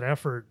all that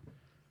effort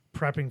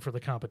prepping for the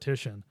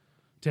competition,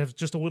 to have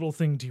just a little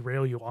thing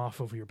derail you off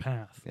of your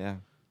path. Yeah.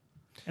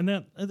 And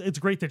that it's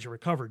great that you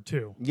recovered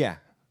too. Yeah.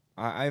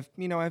 I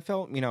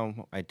felt,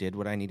 I did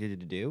what I needed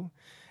to do.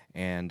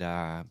 And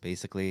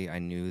basically, I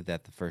knew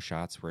that the first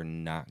shots were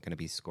not going to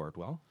be scored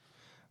well.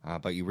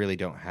 But you really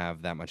don't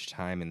have that much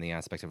time in the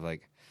aspect of,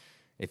 like,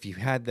 if you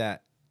had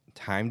that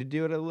time to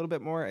do it a little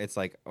bit more, it's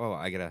like, oh,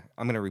 I'm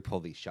going to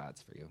repull these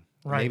shots for you.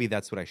 Right. Maybe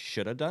that's what I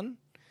should have done.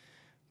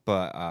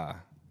 But,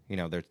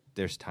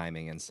 there's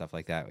timing and stuff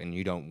like that. And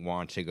you don't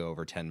want to go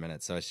over 10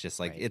 minutes. So it's just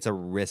like, It's a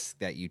risk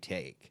that you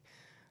take.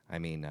 I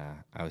mean,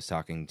 I was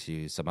talking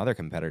to some other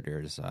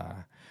competitors.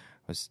 I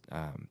was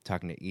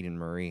talking to Eden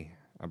Marie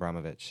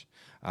Abramovich,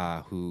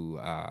 who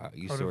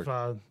used to work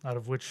out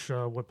of which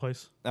what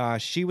place?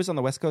 She was on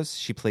the West Coast.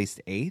 She placed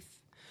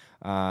 8th,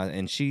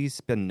 and she's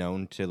been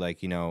known to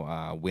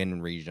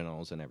win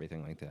regionals and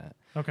everything like that.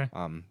 Okay.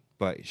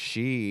 But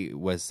she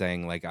was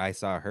saying, like, I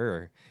saw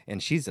her,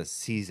 and she's a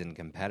seasoned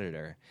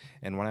competitor.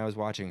 And when I was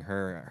watching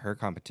her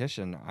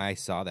competition, I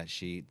saw that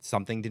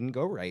something didn't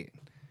go right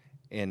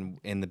in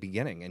the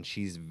beginning, and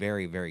she's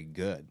very, very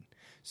good.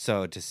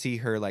 So to see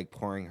her like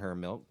pouring her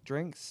milk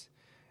drinks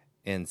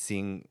and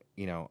seeing,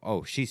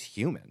 oh, she's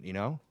human,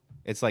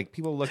 It's like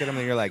people look at them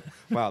and you're like,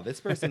 wow, this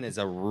person is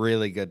a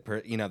really good,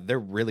 they're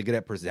really good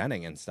at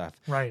presenting and stuff.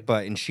 Right.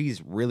 And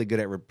she's really good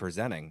at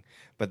presenting.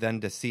 But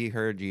then to see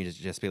her, you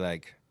just be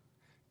like,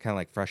 kind of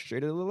like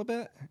frustrated a little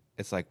bit.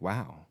 It's like,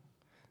 wow,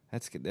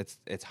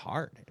 it's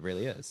hard. It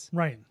really is.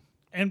 Right.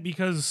 And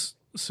because,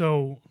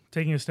 so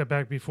taking a step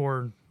back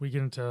before we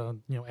get into,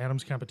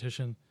 Adam's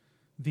competition,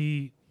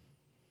 the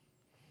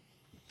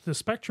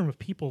spectrum of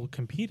people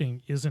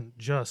competing isn't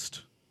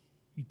just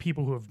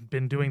people who have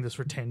been doing this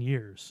for 10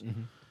 years.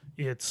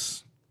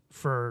 It's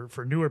for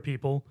newer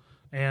people,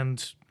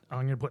 and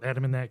I'm going to put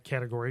Adam in that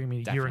category. I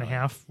mean, a year and a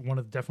half,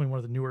 definitely one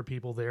of the newer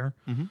people there,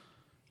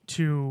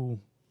 to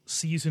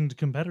seasoned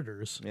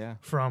competitors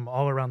from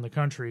all around the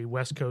country,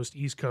 West Coast,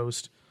 East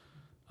Coast.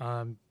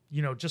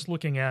 Just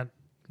looking at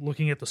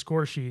the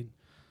score sheet,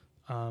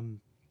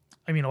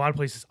 I mean, a lot of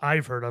places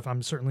I've heard of,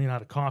 I'm certainly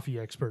not a coffee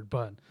expert,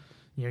 but,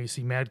 you know, you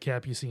see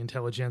Madcap, you see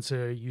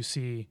Intelligentsia, you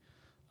see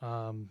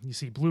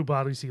Blue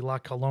Bottle, you see La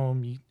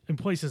Colombe, in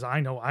places I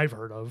know I've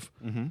heard of.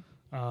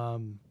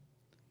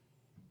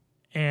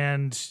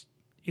 And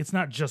it's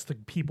not just the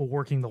people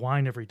working the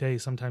line every day.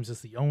 Sometimes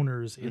it's the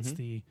owners. It's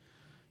the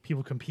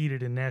people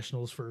competed in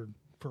nationals for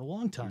a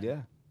long time.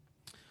 Yeah.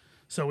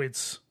 So it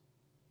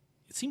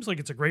seems like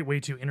it's a great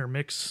way to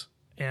intermix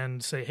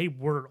and say, hey,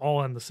 we're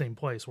all in the same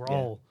place. We're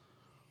all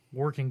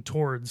working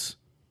towards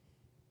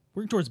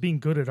being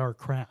good at our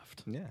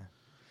craft. Yeah.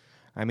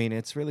 I mean,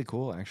 it's really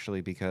cool,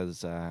 actually,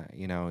 because,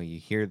 you know, you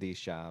hear these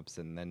shops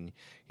and then,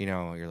 you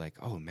know, you're like,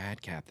 oh,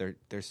 Madcap,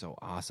 they're so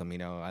awesome. You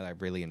know, I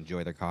really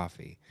enjoy their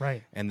coffee.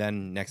 Right. And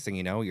then next thing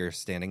you know, you're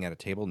standing at a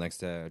table next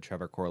to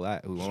Trevor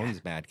Corlett, who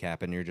owns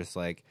Madcap, and you're just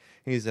like,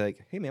 he's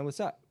like, hey, man,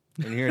 what's up?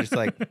 And you're just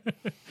like,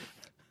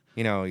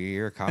 you know,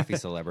 you're a coffee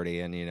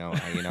celebrity, and,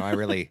 I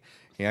really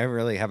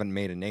haven't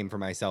made a name for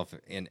myself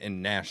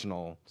in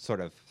national sort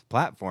of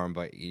platform,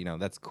 but, you know,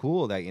 that's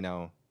cool that, you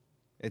know,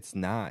 it's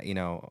not, you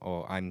know,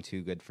 oh, I'm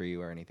too good for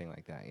you or anything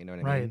like that. You know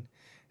what I mean?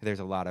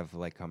 There's a lot of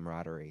like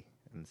camaraderie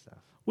and stuff.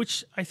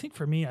 Which I think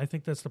for me, I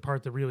think that's the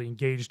part that really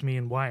engaged me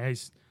and why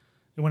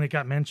when it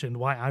got mentioned,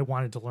 why I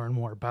wanted to learn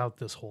more about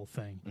this whole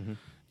thing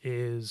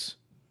is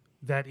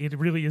that it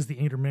really is the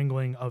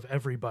intermingling of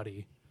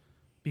everybody.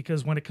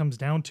 Because when it comes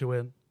down to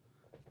it,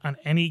 on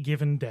any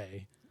given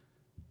day,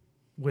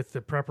 with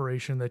the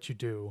preparation that you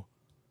do,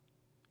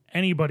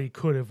 anybody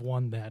could have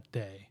won that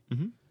day.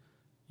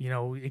 You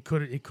know, it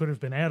could have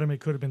been Adam. It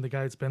could have been the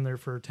guy that's been there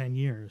for 10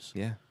 years.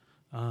 Yeah.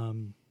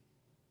 And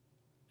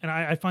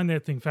I find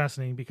that thing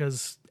fascinating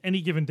because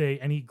any given day,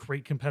 any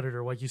great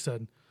competitor, like you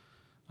said,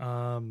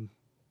 and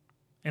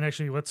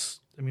actually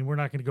we're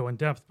not going to go in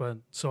depth, but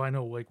so I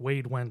know like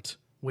Wade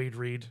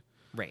Reed.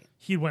 Right.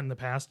 He went in the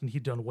past and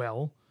he'd done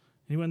well.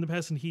 And he went in the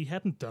past and he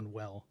hadn't done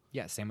well.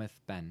 Yeah, same with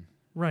Ben.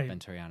 Right. Ben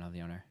Toriano, the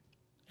owner.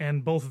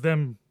 And both of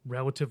them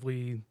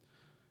relatively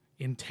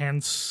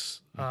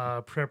intense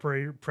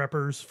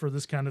preppers for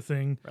this kind of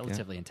thing.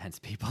 Relatively intense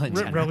people in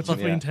general.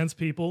 Relatively intense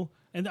people.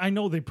 And I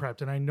know they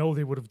prepped, and I know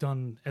they would have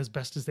done as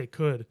best as they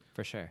could.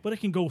 For sure. But it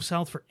can go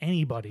south for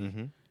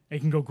anybody. It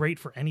can go great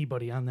for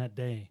anybody on that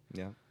day.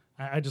 Yeah.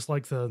 I just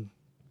like that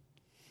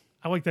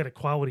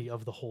equality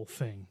of the whole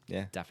thing.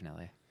 Yeah.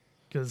 Definitely.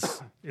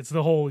 Because it's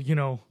the whole, you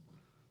know,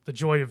 the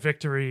joy of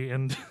victory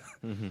and,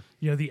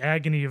 you know, the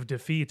agony of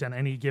defeat on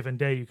any given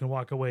day. You can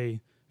walk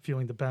away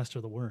feeling the best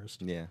or the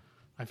worst. Yeah.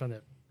 I found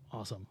that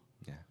awesome.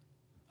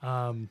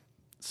 Yeah.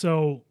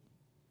 So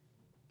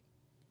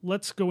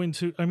let's go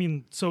into,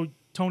 so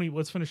Tony,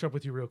 let's finish up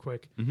with you real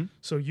quick.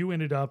 So you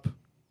ended up,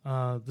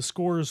 the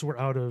scores were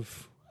out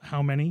of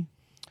how many?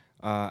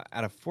 Out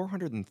of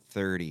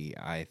 430,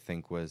 I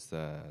think was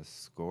the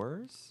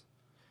scores.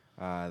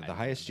 The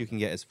highest you can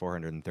get is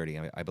 430,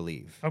 I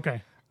believe.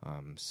 Okay.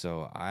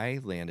 So I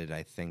landed,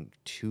 I think,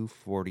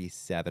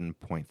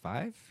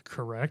 247.5.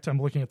 Correct.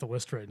 I'm looking at the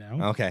list right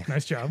now. Okay.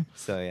 Nice job.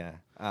 So, yeah.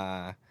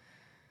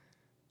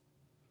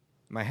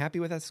 Am I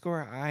happy with that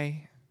score?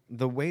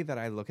 The way that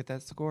I look at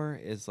that score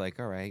is like,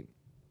 all right,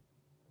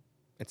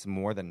 it's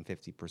more than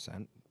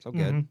 50%. So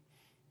good.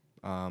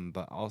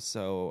 But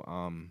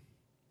also,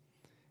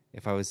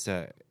 if I was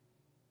to,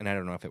 and I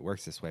don't know if it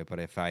works this way, but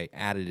if I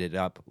added it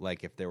up,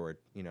 like if there were,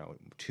 you know,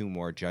 2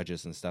 more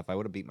judges and stuff, I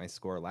would have beat my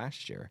score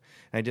last year.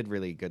 And I did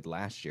really good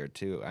last year,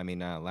 too. I mean,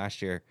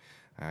 last year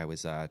I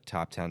was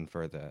top 10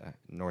 for the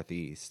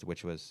Northeast,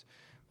 which was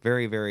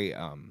very, very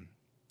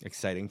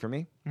exciting for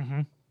me.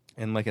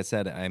 And like I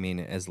said, I mean,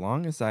 as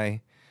long as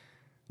I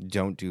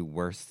don't do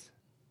worse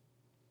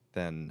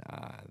than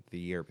the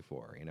year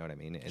before, you know what I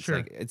mean? It's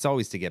like, it's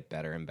always to get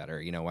better and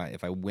better. You know what?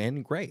 If I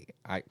win, great.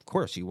 Of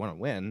course, you want to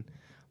win.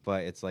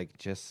 But it's like,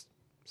 just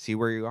see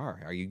where you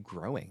are. Are you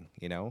growing,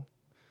 you know?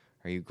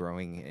 Are you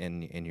growing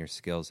in your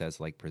skills as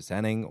like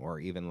presenting or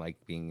even like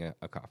being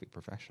a coffee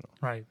professional?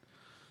 Right.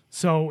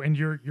 So, and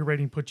your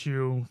rating puts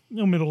you,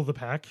 middle of the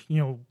pack,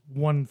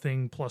 one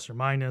thing plus or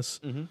minus,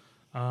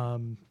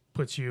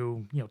 puts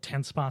you,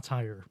 10 spots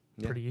higher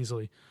pretty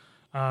easily.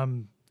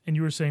 And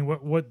you were saying,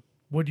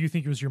 what do you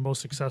think was your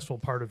most successful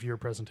part of your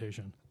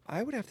presentation?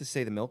 I would have to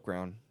say the milk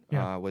ground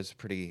was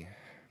pretty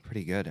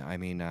good. I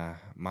mean,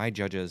 my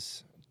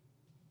judges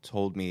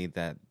told me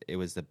that it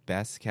was the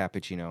best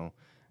cappuccino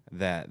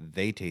that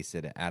they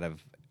tasted out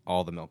of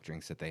all the milk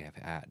drinks that they have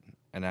had.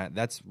 And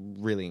that's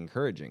really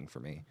encouraging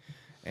for me.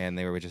 And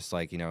they were just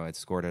like, it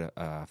scored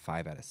a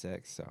 5 out of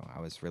 6. So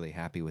I was really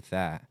happy with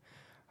that.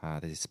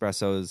 The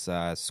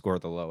espressos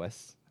scored the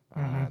lowest.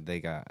 They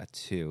got a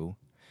 2.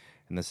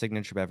 And the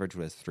signature beverage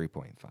was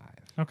 3.5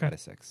 out of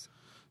 6.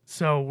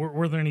 So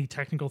were there any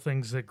technical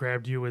things that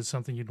grabbed you as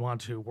something you'd want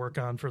to work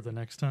on for the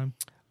next time?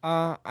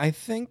 I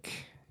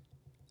think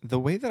the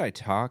way that I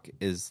talk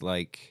is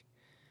like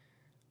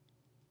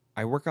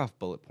I work off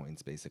bullet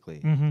points, basically.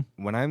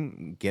 When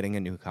I'm getting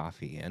a new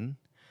coffee in,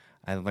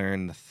 I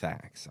learn the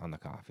facts on the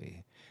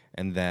coffee,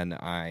 and then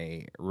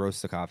I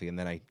roast the coffee, and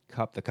then I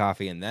cup the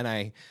coffee, and then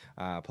I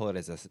pull it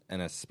as an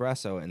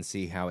espresso and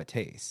see how it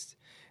tastes.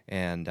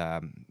 And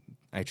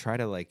I try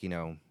to, like,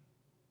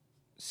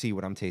 see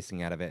what I'm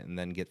tasting out of it, and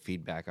then get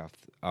feedback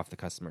off the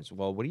customers.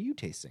 Well, what are you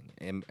tasting?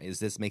 Is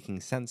this making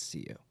sense to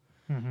you?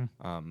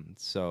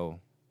 So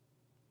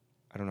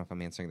I don't know if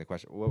I'm answering the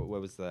question. What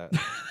was the?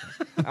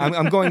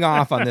 I'm going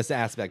off on this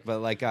aspect, but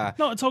like,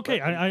 no, it's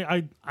okay.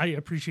 I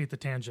appreciate the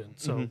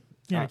tangent. So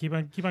yeah, keep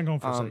on going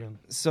for a second.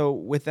 So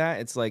with that,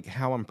 it's like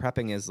how I'm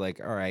prepping is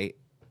like, all right,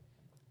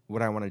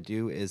 what I want to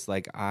do is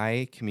like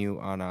I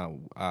communicate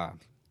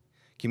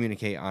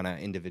on an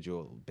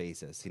individual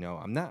basis.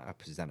 I'm not a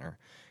presenter.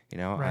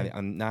 Right.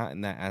 I'm not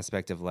in that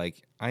aspect of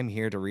like I'm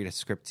here to read a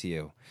script to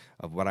you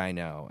of what I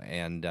know,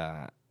 and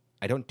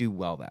I don't do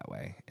well that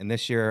way. And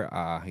this year,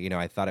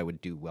 I thought it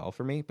would do well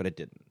for me, but it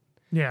didn't.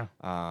 Yeah.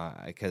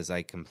 Because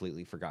I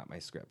completely forgot my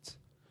script.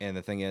 And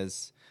the thing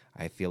is,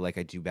 I feel like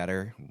I do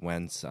better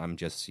once I'm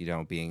just,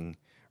 being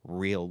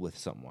real with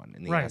someone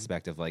in the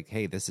aspect of like,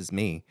 hey, this is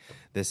me.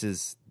 This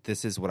is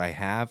what I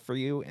have for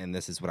you, and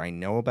this is what I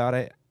know about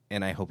it,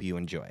 and I hope you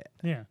enjoy it.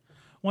 Yeah.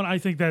 Well, I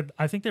think that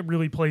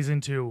really plays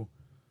into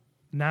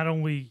not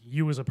only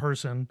you as a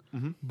person,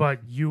 but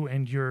you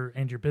and your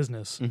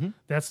business.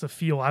 That's the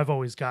feel I've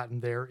always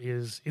gotten there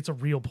is it's a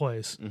real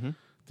place.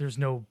 There's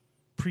no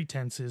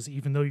pretenses,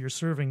 even though you're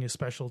serving a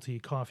specialty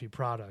coffee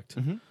product.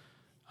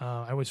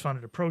 I always found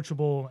it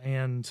approachable,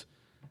 and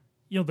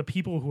the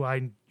people who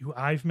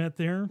I've met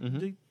there,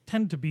 they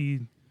tend to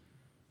be.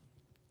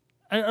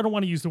 I don't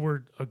want to use the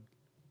word.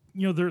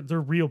 They're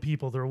real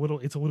people.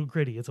 It's a little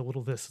gritty. It's a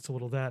little this. It's a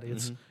little that.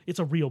 It's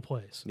a real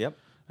place. Yep.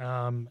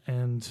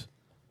 And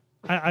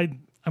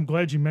I'm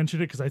glad you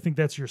mentioned it because I think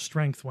that's your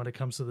strength when it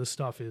comes to this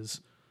stuff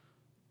is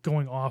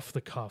going off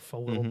the cuff a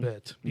little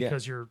bit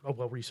because you're a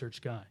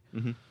well-researched guy.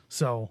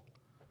 So,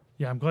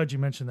 yeah, I'm glad you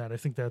mentioned that. I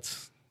think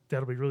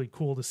that'll be really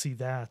cool to see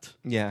that.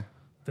 Yeah.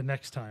 The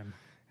next time.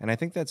 And I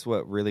think that's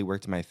what really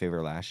worked in my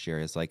favor last year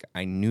is like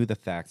I knew the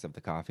facts of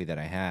the coffee that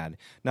I had.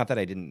 Not that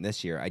I didn't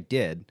this year. I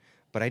did,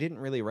 but I didn't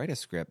really write a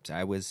script.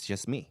 I was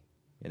just me,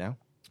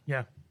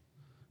 Yeah.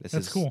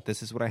 That's cool.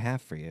 This is what I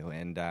have for you.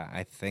 And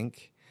I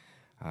think...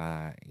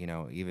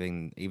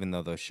 even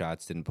though those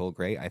shots didn't pull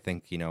great, I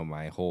think,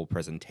 my whole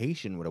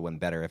presentation would have went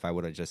better if I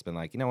would have just been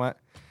like, you know what?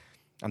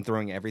 I'm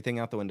throwing everything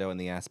out the window in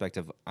the aspect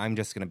of I'm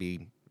just going to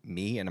be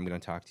me and I'm going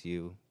to talk to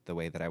you the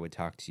way that I would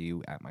talk to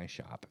you at my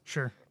shop.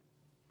 Sure.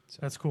 So.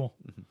 That's cool.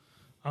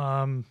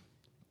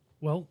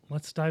 Well,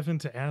 let's dive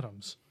into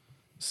Adams.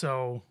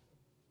 So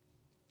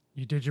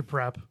you did your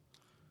prep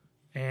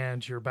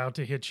and you're about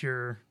to hit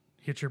your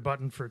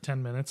button for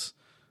 10 minutes,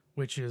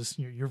 which is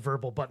your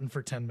verbal button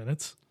for 10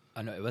 minutes.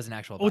 Oh no, it was an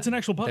actual button. Oh, it's an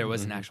actual button. There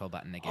was an actual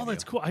button they gave you. Oh,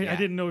 that's cool. I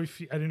didn't know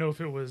if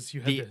it was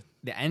you had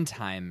the end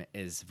time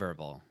is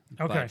verbal.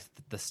 Okay. But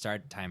the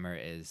start timer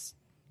is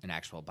an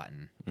actual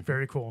button.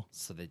 Very cool.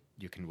 So that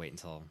you can wait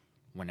until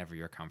whenever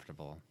you're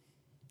comfortable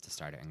to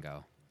start it and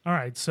go. All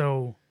right.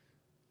 So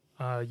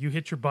you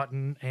hit your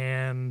button,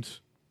 and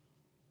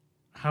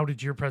how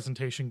did your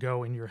presentation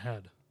go in your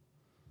head?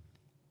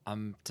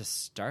 To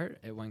start,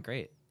 it went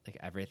great. Like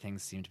everything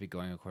seemed to be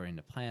going according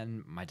to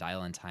plan. My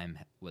dial-in time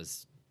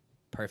was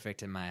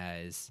perfect in my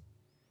eyes.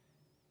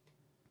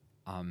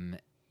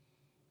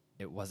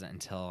 It wasn't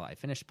until I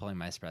finished pulling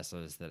my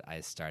espressos that I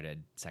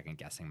started second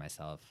guessing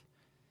myself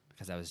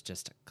because I was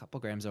just a couple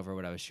grams over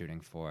what I was shooting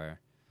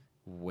for,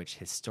 which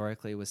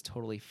historically was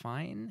totally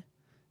fine,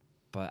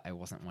 but I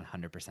wasn't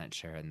 100%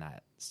 sure, and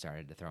that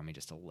started to throw me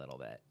just a little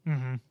bit.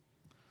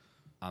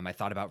 I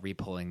thought about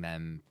repulling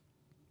them,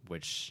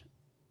 which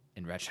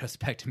in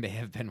retrospect may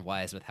have been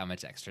wise with how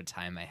much extra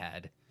time I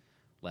had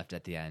left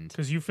at the end.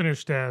 Because you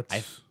finished at...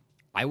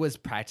 I was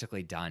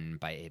practically done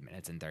by 8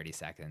 minutes and 30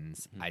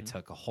 seconds. I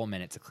took a whole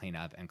minute to clean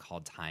up and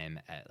called time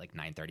at like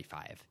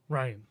 9:35.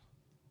 Right.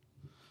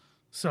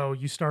 So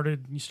you start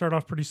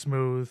off pretty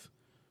smooth.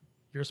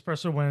 Your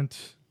espresso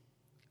went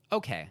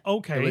okay.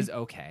 It was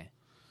okay.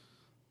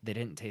 They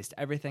didn't taste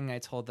everything I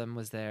told them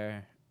was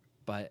there,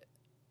 but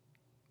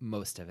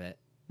most of it.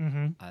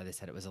 They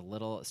said it was a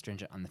little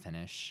astringent on the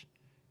finish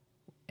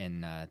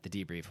in the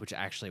debrief, which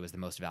actually was the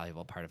most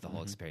valuable part of the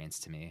whole experience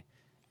to me.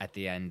 At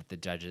the end, the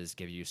judges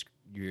give you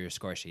your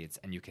score sheets,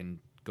 and you can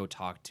go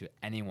talk to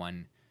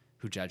anyone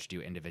who judged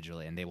you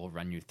individually, and they will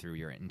run you through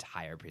your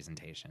entire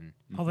presentation.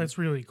 Oh, that's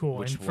really cool.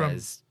 Which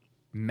was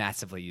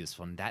massively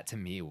useful. And that, to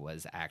me,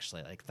 was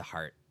actually like the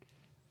heart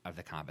of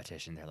the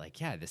competition. They're like,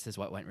 yeah, this is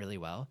what went really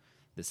well.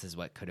 This is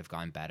what could have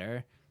gone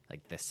better.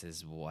 Like, this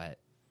is what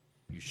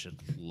you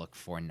should look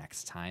for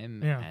next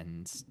time. Yeah.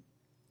 And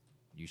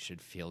you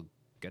should feel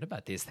good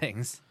about these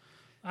things.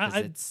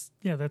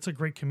 That's a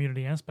great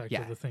community aspect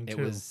of the thing too.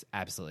 It was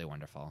absolutely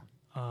wonderful.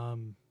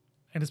 And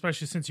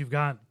especially since you've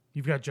got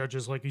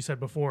judges, like you said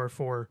before,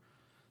 for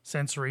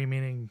sensory,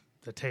 meaning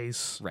the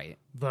taste, right?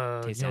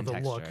 The taste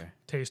the look,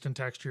 taste and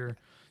texture.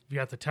 You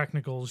got the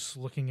technicals,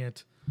 looking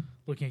at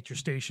your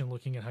station,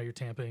 looking at how you're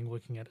tamping,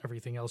 looking at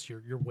everything else,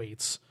 your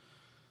weights.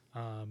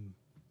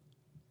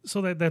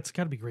 So that's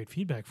got to be great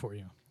feedback for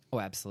you. Oh,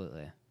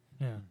 absolutely.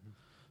 Yeah.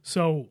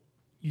 So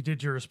you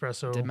did your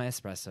espresso. Did my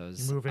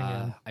espressos. You're moving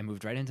in. I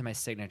moved right into my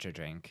signature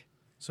drink.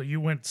 So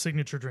you went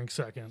signature drink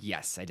second.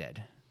 Yes, I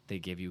did. They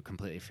gave you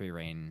completely free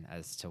reign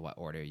as to what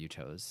order you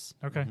chose.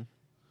 Okay.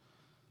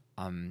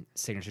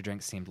 Signature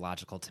drink seemed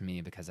logical to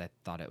me because I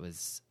thought it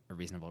was a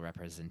reasonable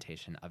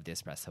representation of the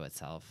espresso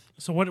itself.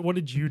 So what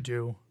did you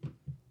do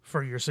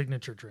for your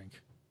signature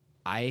drink?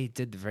 I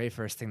did the very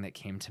first thing that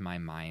came to my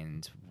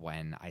mind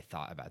when I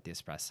thought about the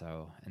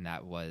espresso, and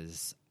that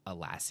was a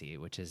lassi,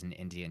 which is an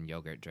Indian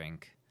yogurt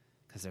drink,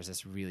 because there's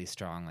this really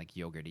strong like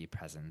yogurty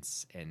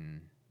presence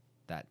in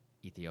that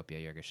Ethiopia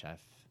yogurt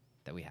chef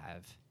that we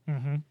have.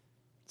 Mm-hmm.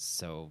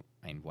 So,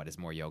 I mean, what is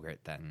more yogurt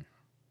than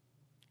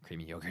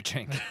creamy yogurt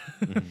drink?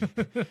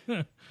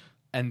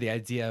 And the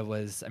idea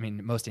was, I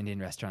mean, most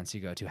Indian restaurants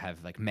you go to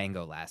have like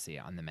mango lassi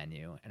on the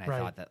menu, and I Right.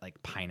 thought that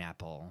like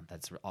pineapple,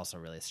 that's also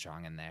really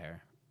strong in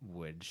there,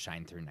 would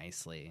shine through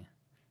nicely.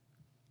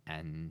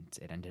 And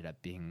it ended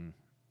up being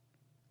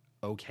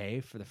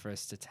okay for the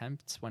first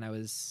attempt when I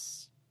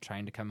was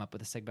trying to come up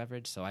with a sig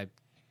beverage, so I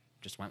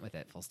just went with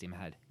it full steam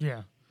ahead.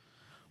 Yeah.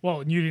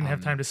 Well, and you didn't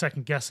have time to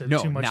second guess it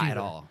No, too much not either. at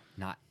all.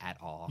 Not at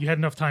all. You had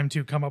enough time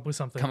to come up with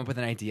something. Come up with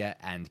an idea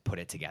and put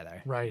it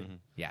together. Right.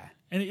 Yeah.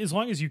 And as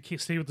long as you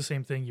stayed with the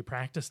same thing, you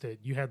practiced it,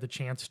 you had the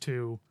chance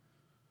to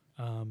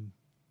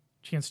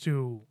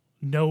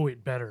know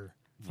it better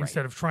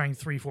instead of trying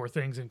 3-4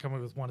 things and coming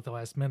up with one at the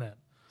last minute.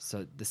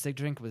 So the sig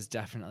drink was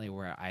definitely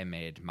where I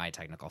made my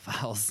technical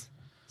fouls,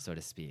 so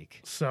to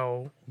speak.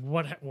 So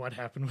what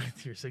happened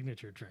with your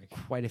signature drink?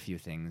 Quite a few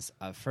things.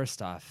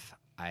 First off,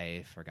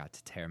 I forgot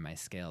to tear my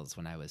scales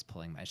when I was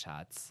pulling my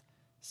shots.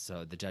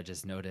 So the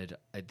judges noted,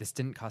 this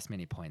didn't cost me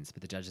any points,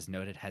 but the judges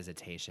noted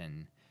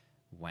hesitation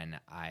when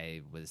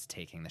I was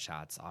taking the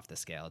shots off the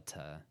scale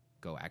to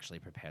go actually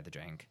prepare the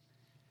drink.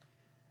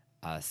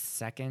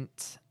 Second,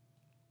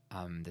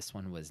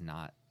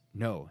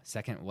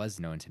 second was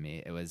known to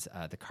me. It was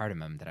the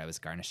cardamom that I was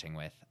garnishing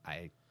with.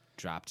 I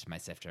dropped my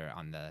sifter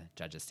on the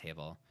judges'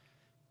 table,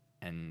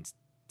 and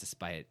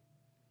despite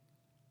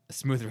a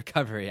smooth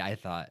recovery, I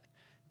thought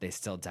they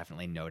still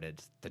definitely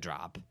noted the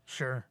drop,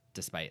 Sure.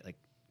 despite like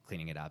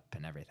cleaning it up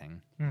and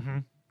everything. Mm-hmm.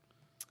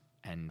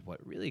 And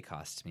what really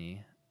cost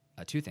me,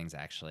 two things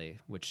actually,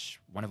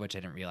 one of which I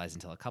didn't realize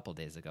until a couple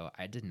days ago,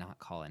 I did not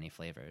call any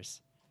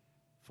flavors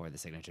for the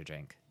signature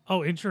drink.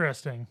 Oh,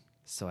 interesting.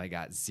 So I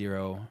got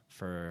 0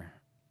 for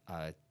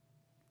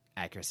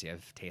accuracy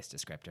of taste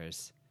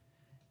descriptors,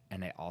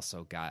 and I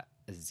also got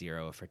a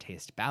 0 for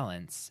taste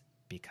balance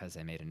because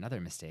I made another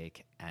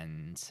mistake,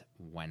 and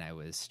when I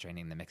was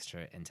straining the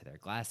mixture into their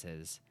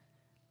glasses,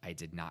 I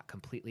did not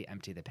completely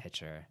empty the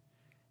pitcher,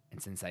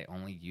 and since I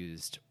only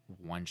used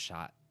 1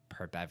 shot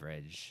per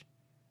beverage,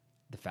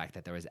 the fact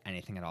that there was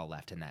anything at all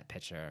left in that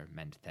pitcher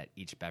meant that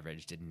each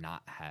beverage did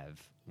not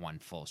have 1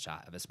 full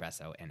shot of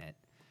espresso in it,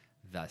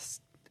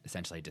 thus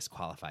essentially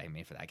disqualifying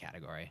me for that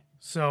category.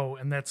 So,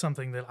 and that's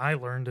something that I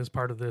learned as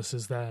part of this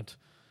is that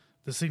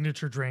the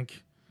signature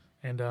drink,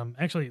 and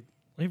actually,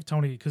 leave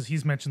Tony because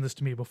he's mentioned this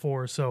to me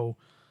before. So,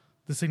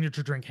 the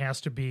signature drink has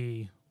to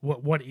be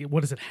what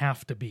does it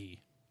have to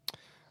be?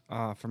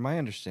 From my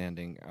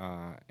understanding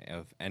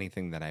of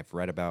anything that I've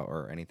read about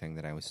or anything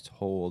that I was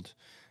told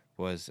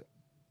was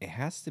it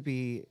has to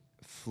be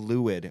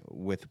fluid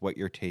with what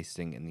you're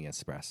tasting in the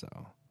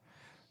espresso.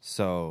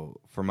 So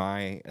for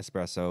my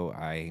espresso,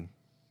 I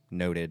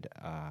noted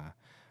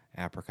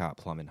apricot,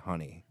 plum, and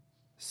honey.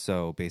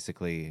 So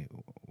basically,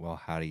 well,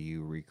 how do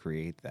you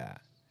recreate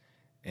that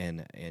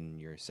in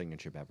your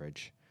signature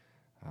beverage?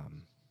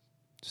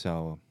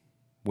 So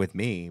with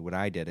me, what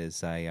I did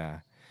is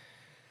I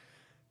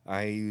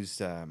used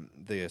the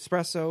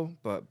espresso,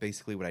 but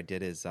basically what I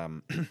did is I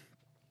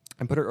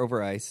put it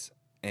over ice,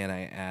 and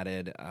I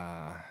added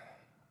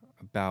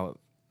about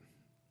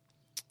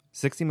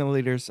 60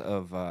 milliliters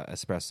of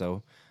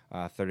espresso,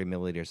 30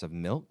 milliliters of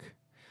milk,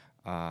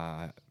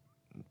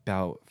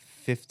 about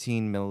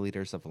 15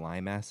 milliliters of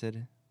lime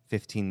acid,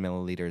 15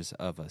 milliliters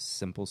of a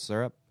simple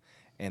syrup,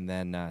 and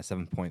then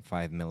 7.5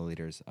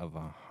 milliliters of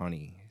a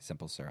honey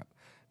simple syrup.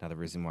 Now, the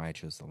reason why I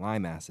chose the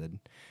lime acid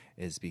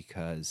is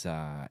because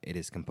it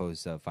is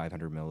composed of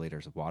 500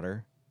 milliliters of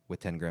water with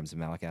 10 grams of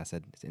malic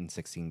acid and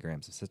 16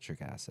 grams of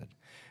citric acid.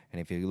 And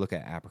if you look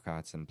at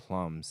apricots and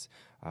plums,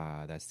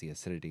 that's the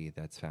acidity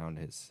that's found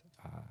is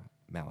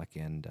malic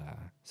and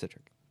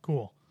citric.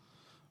 Cool.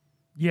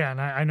 Yeah,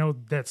 and I know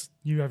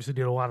you obviously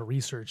did a lot of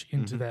research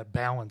into that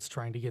balance,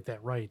 trying to get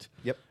that right.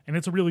 Yep. And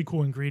it's a really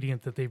cool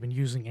ingredient that they've been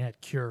using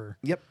at Cure.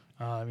 Yep.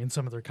 In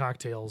some of their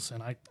cocktails,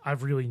 and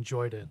I've really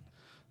enjoyed it.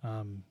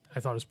 I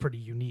thought it was pretty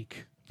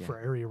unique for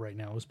our area right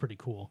now. It was pretty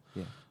cool.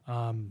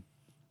 Yeah.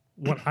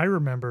 What I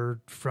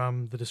remembered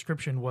from the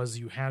description was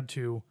you had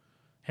to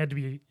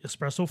be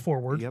espresso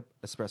forward. Yep.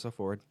 Espresso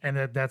forward. And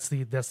that's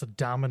the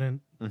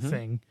dominant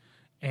thing.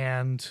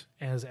 And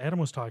as Adam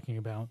was talking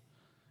about,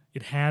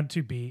 it had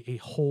to be a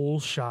whole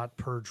shot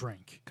per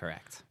drink.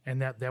 Correct.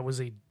 And that was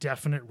a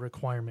definite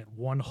requirement,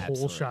 one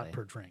whole shot Absolutely.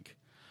 per drink.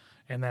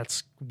 and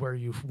that's where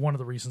one of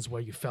the reasons why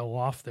you fell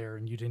off there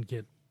and you didn't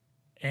get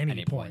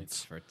any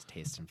points. for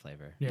taste and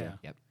flavor. Yeah.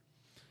 Yep.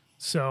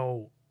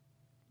 So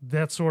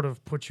that sort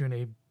of puts you in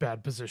a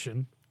bad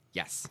position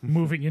Yes.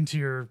 moving into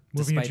your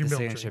Despite the milk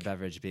signature drink.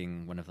 beverage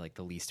being one of like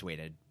the least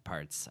weighted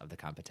parts of the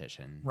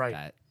competition, Right.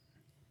 That,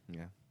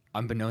 Yeah.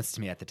 unbeknownst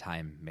to me at the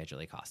time,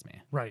 majorly cost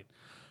me. Right.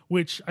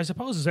 Which I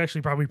suppose is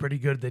actually probably pretty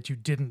good that you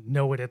didn't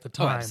know it at the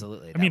time.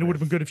 absolutely. I mean, That it would have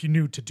been would've- good if you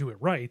knew to do it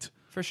right.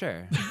 For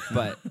sure,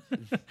 but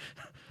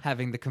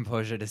having the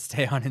composure to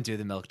stay on and do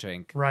the milk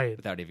drink, Right.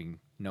 without even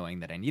knowing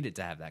that I needed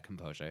to have that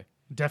composure,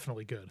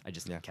 Definitely good. I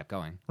just Yeah. kept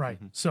going. Right.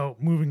 So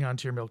moving on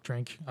to your milk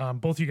drink.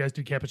 Both of you guys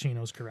did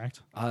cappuccinos,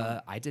 correct?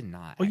 I did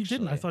not. Oh, you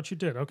didn't? I actually. thought you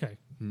did. Okay.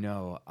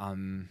 No.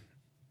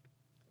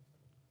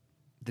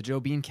 The Joe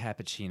Bean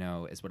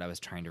cappuccino is what I was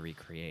trying to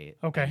recreate.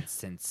 Okay. And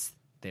since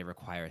they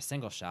require a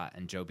single shot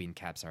and Joe Bean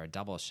caps are a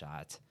double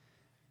shot,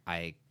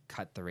 I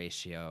cut the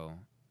ratio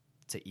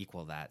to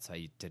equal that. So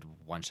I did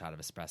 1 shot of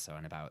espresso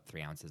and about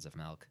 3 ounces of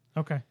milk.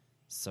 Okay.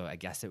 So I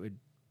guess it would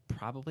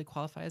probably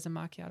qualify as a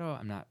macchiato.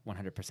 I'm not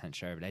 100%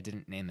 sure, but I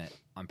didn't name it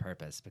on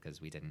purpose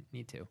because we didn't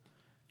need to.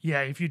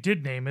 Yeah, if you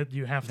did name it,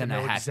 you have to Then know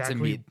I had exactly.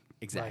 to meet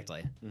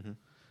exactly.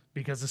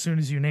 Because as soon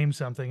as you name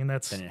something, and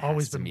that's Then it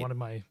always has to been meet- one of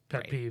my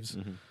pet right.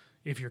 peeves,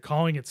 if you're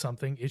calling it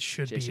something, it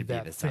should It be should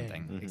that be the thing.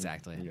 something.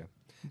 Exactly. Yeah.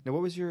 Now,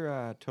 what was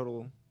your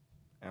total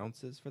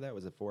ounces for that?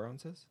 Was it 4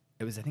 ounces?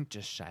 It was, I think,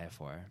 just shy of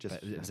 4.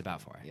 Just But it was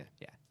about 4. Yeah.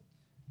 Yeah.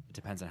 It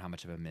depends on how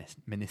much of a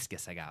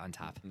meniscus I got on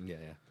top. Yeah,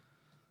 yeah.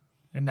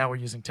 And now we're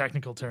using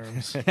technical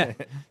terms.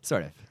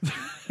 Sort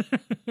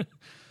of.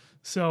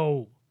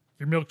 So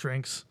your milk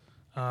drinks,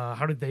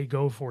 how did they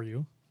go for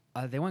you?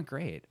 They went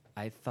great.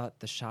 I thought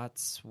the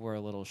shots were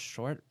a little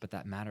short, but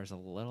that matters a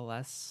little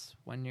less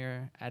when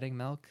you're adding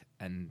milk.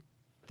 And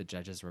the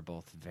judges were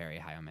both very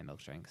high on my milk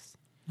drinks.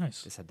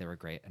 Nice. They said they were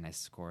great, and I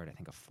scored, I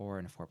think, a 4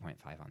 and a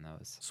 4.5 on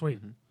those. Sweet.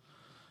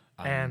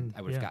 And,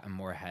 I would have yeah. gotten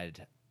more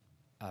had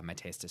my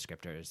taste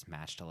descriptors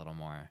matched a little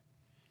more.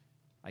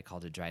 I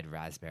called a dried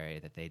raspberry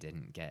that they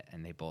didn't get,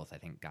 and they both, I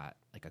think, got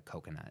like a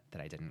coconut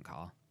that I didn't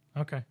call.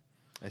 Okay.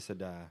 I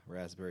said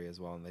raspberry as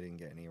well, and they didn't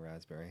get any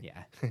raspberry.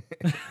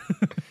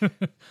 Yeah.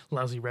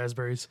 Lousy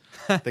raspberries.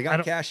 They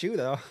got cashew,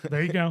 though.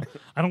 There you go.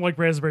 I don't like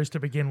raspberries to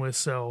begin with,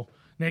 so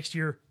next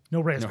year,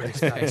 no raspberries,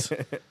 guys.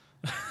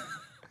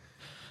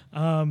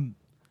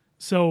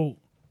 So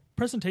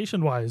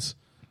presentation-wise,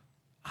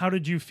 how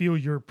did you feel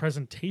your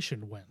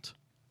presentation went?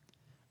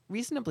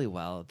 Reasonably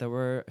well. There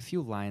were a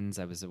few lines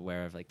I was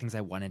aware of, like things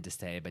I wanted to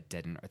say but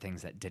didn't, or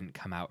things that didn't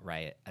come out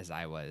right as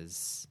I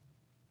was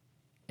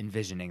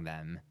envisioning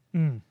them.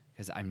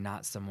 Because I'm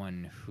not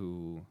someone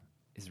who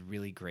is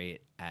really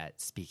great at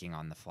speaking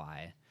on the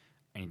fly.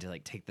 I need to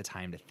like take the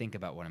time to think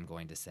about what I'm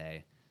going to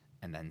say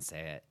and then say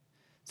it.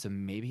 So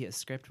maybe a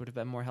script would have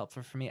been more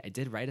helpful for me. I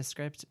did write a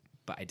script,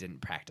 but I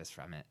didn't practice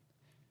from it.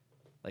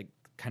 Like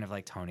kind of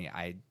like Tony,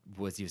 I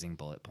was using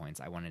bullet points.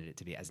 I wanted it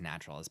to be as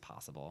natural as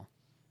possible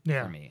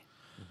Yeah. for me.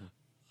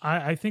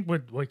 I think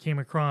what came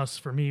across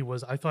for me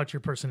was I thought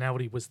your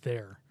personality was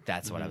there.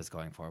 That's what I was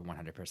going for,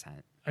 100%.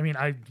 I mean,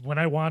 when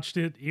I watched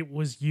it, it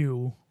was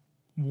you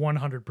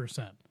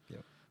 100%.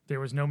 Yep.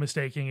 There was no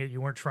mistaking it. You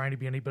weren't trying to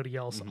be anybody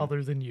else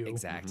other than you.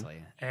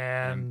 Exactly.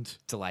 And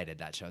Delighted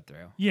that showed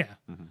through. yeah,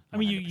 I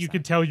mean, you 100%.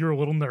 could tell you were a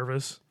little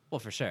nervous, Well,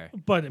 for sure.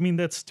 but I mean,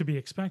 that's to be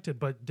expected.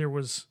 But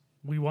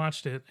we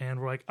watched it and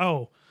we're like,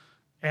 oh,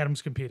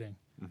 Adam's competing.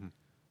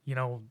 You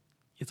know,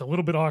 it's a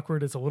little bit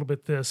awkward. It's a little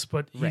bit this,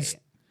 but Right.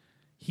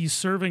 he's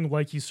serving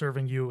like he's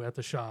serving you at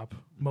the shop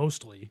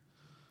mostly.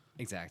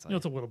 Exactly. You know,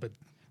 it's a little bit,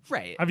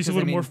 Right. obviously a 'Cause,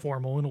 little I more mean,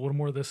 formal and a little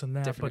more this and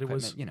that, different but it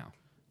was equipment,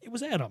 it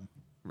was Adam.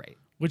 right.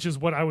 Which is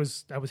what I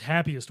was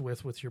happiest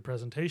with your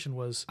presentation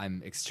was,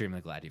 I'm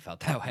extremely glad you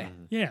felt that way.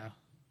 yeah.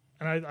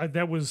 And I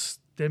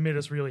that made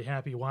us really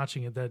happy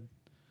watching it, that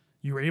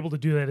you were able to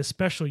do that,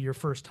 especially your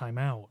first time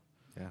out,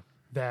 Yeah.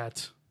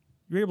 that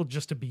you're able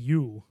just to be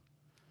you.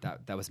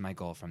 That was my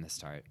goal from the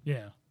start.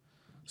 Yeah.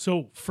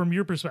 So from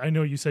your perspective, I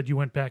know you said you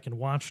went back and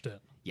watched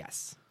it.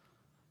 Yes.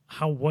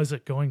 How was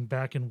it going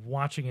back and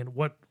watching it?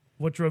 What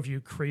drove you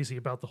crazy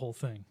about the whole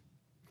thing?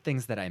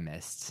 Things that I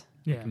missed.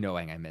 Yeah. Like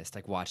knowing I missed.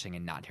 Like watching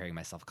and not hearing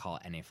myself call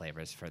any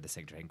flavors for the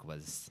sig drink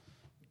was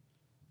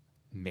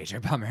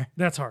major bummer.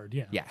 That's hard,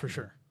 yeah, Yeah. for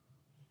sure.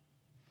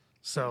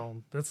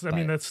 So that's But-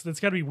 that's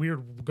got to be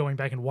weird going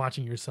back and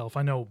watching yourself.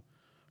 I know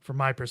from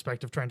my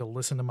perspective, trying to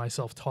listen to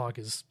myself talk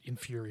is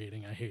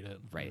infuriating. I hate it.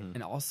 Right.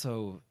 And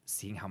also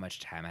seeing how much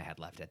time I had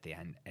left at the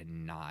end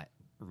and not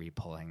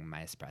repulling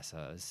my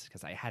espressos,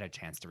 because I had a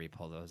chance to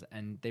repull those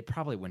and they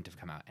probably wouldn't have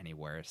come out any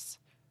worse.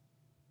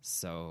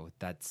 So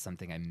that's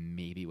something I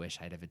maybe wish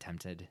I'd have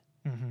attempted,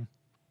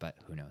 but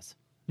who knows?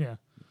 Yeah.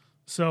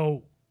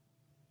 So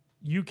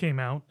you came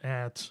out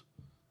at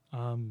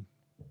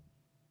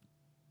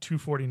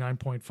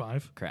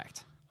 249.5,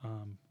 Correct.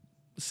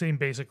 same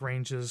basic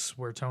range as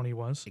where Tony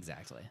was.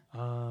 Exactly.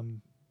 How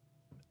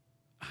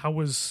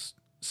was,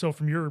 so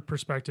from your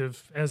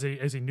perspective as a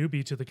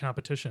newbie to the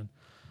competition,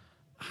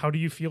 how do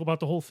you feel about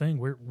the whole thing?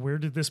 Where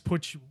did this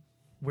put you?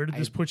 Where did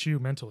this put you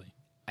mentally?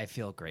 I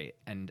feel great.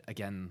 And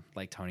again,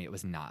 like Tony, it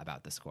was not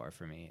about the score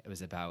for me. It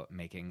was about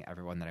making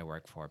everyone that I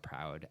work for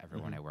proud,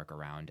 everyone I work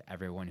around,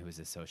 everyone who is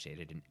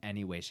associated in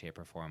any way, shape,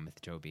 or form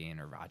with Joe Bean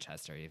or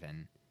Rochester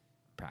even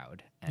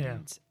proud.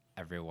 And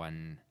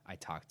everyone I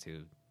talked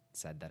to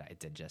said that I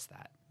did just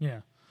that.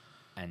 Yeah.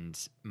 And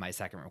my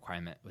second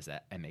requirement was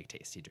that I make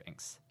tasty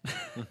drinks.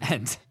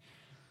 And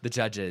the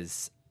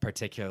judges,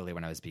 particularly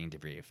when I was being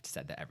debriefed,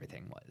 said that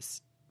everything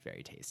was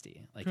very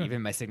tasty. Like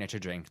even my signature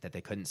drink that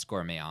they couldn't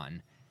score me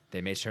on, they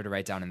made sure to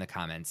write down in the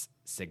comments,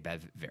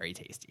 Sigbev, very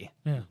tasty.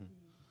 Yeah.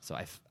 So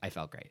I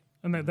felt great.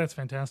 And that's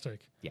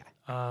fantastic. Yeah.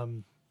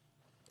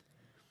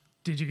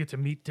 Did you get to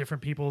meet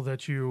different people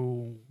that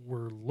you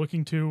were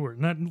looking to, or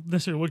not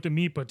necessarily look to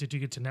meet, but did you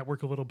get to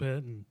network a little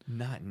bit? And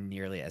Not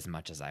nearly as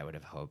much as I would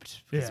have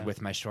hoped. Because Yeah. with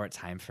my short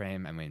time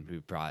frame, I mean, we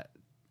brought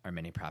our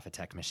mini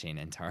Profitec machine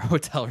into our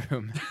hotel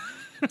room,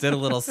 did a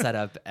little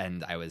setup,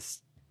 and I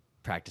was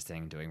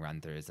practicing doing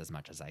run-throughs as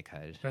much as I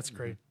could. that's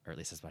great. Or at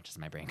least as much as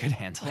my brain could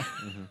handle.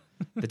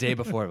 The day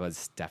before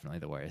was definitely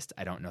the worst.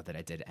 I don't know that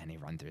I did any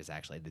run-throughs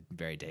actually the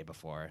very day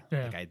before.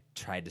 Yeah. Like I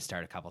tried to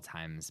start a couple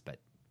times, but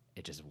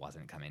it just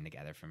wasn't coming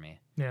together for me.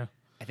 Yeah.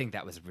 I think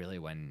that was really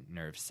when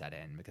nerves set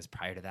in, because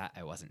prior to that,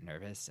 I wasn't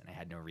nervous and I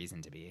had no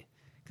reason to be,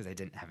 because I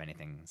didn't have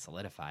anything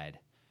solidified.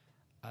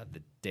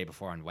 The day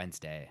before on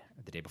Wednesday,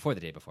 or the day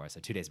before, so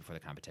 2 days before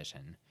the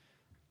competition,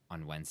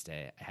 on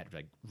Wednesday, I had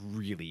like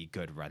really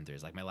good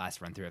run-throughs. Like my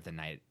last run-through of the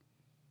night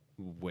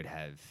would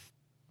have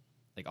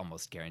like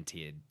almost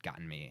guaranteed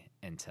gotten me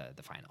into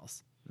the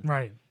finals.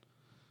 Right.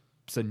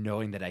 So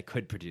knowing that I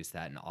could produce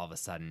that, and all of a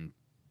sudden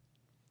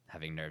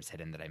having nerves hit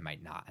in that I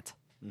might not,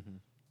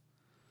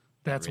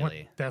 That's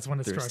really when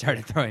it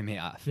started throwing me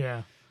off.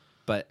 Yeah.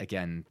 But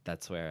again,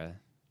 that's where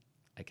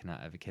I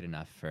cannot advocate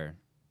enough for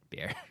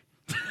beer.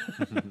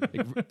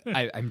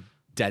 I'm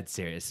dead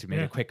serious. We made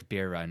Yeah. a quick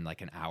beer run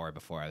like an hour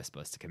before I was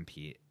supposed to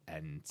compete,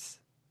 and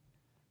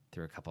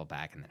threw a couple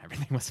back, and then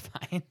everything was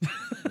fine.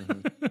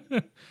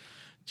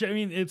 I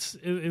mean, it's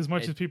as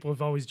much as people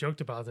have always joked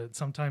about it.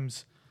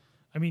 Sometimes,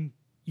 I mean,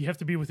 you have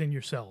to be within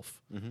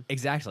yourself.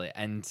 Exactly.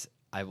 And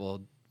I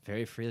will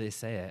very freely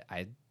say it.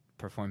 I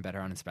perform better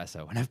on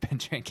espresso when I've been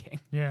drinking.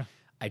 Yeah.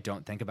 I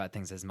don't think about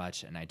things as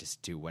much, and I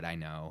just do what I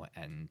know,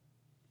 and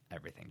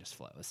everything just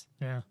flows.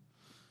 Yeah.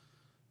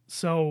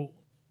 So,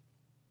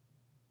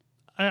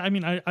 I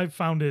mean, I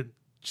found it,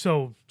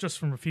 so just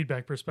from a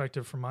feedback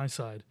perspective from my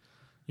side,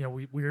 you know,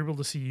 we were able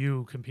to see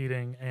you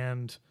competing,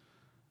 and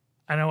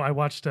I know I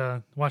watched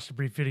a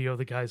brief video of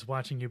the guys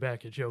watching you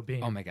back at Joe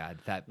Bean. Oh my God,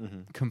 that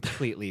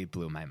completely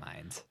blew my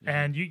mind.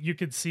 And you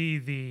could see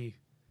the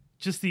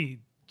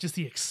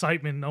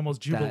excitement and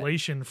almost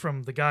jubilation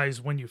from the guys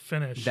when you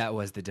finished. That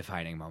was the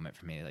defining moment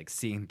for me. Like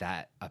seeing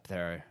that up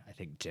there, I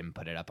think Jim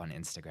put it up on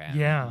Instagram.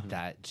 Yeah.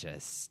 That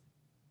just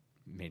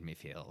made me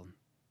feel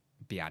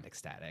beyond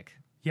ecstatic.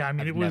 Yeah, I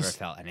mean, I've it never was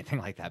felt anything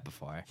like that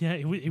before. Yeah,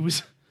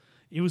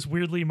 it was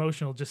weirdly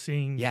emotional just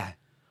seeing. Yeah.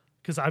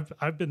 Because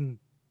I've been,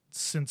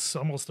 since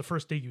almost the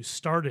first day you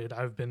started,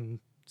 I've been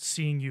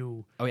seeing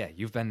you. Oh yeah,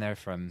 you've been there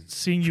from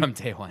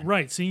day one.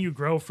 Right, seeing you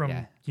grow from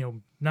Yeah.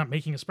 Not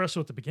making espresso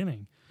at the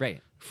beginning,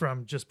 Right.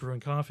 from just brewing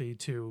coffee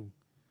to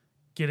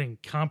getting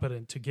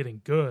competent to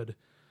getting good,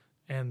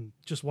 and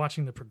just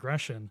watching the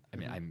progression. I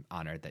mean, I'm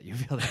honored that you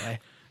feel that way.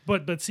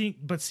 But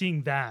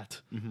seeing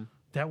that,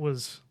 that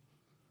was,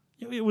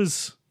 it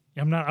was.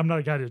 I'm not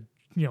a guy to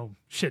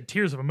shed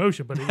tears of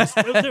emotion, but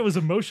it was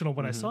emotional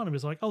when I saw it. It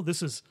was like, oh,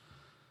 this is.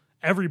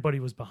 Everybody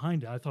was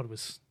behind it. I thought it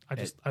was.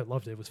 I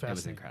loved it. It was It was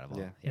fascinating.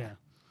 incredible. Yeah.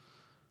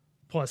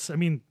 Plus, I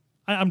mean,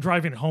 I'm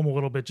driving it home a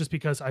little bit just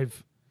because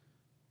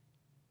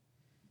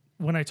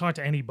when I talk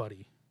to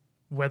anybody,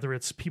 whether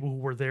it's people who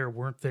were there,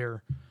 weren't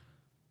there,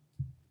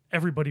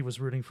 everybody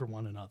was rooting for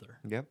one another.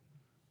 Yep.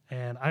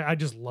 And I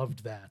just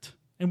loved that.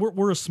 And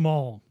we're a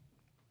small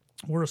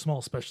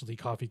specialty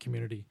coffee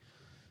community.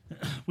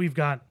 We've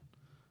got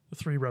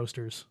 3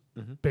 roasters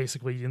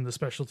basically in the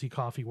specialty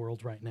coffee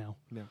world right now.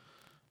 Yeah.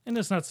 And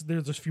it's not,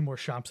 there's a few more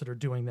shops that are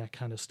doing that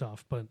kind of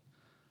stuff, but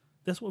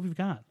that's what we've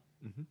got.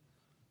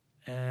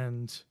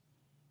 And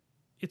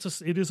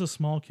it is a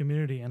small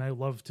community, and I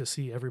love to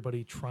see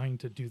everybody trying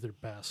to do their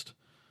best,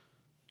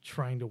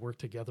 trying to work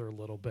together a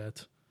little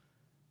bit.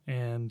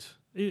 And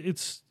it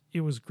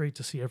was great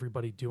to see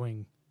everybody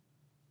doing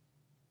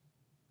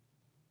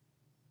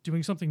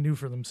something new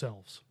for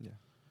themselves. Yeah.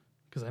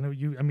 Because I know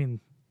you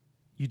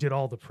did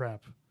all the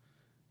prep.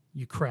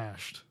 You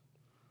crashed.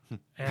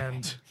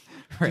 And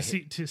Right.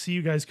 to see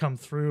you guys come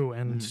through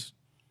and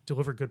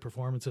deliver good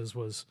performances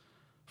was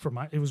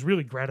it was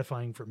really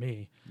gratifying for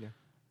me. Yeah.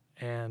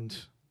 And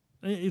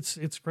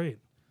it's great.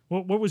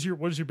 What was your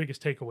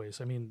biggest takeaways?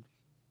 I mean,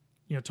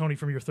 Tony,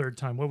 from your third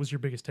time, what was your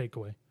biggest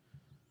takeaway?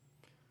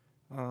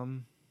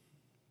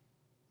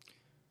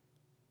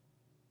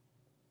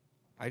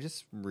 I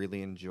just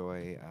really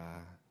enjoy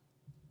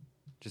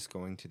just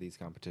going to these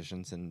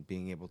competitions and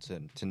being able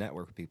to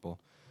network with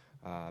people.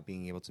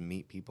 being able to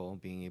meet people,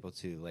 being able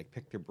to like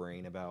pick their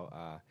brain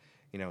about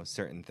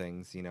certain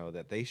things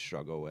that they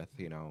struggle with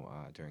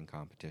during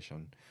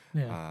competition,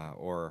 Yeah.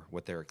 or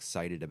what they're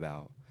excited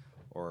about,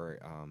 or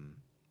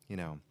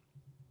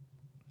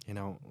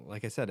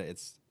like I said,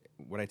 it's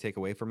what I take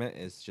away from it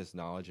is just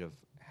knowledge of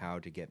how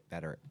to get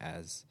better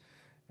as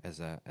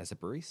a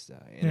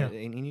barista, and,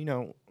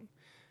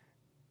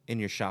 in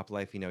your shop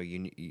life, your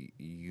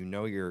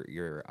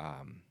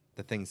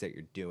the things that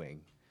you're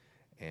doing,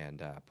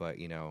 and but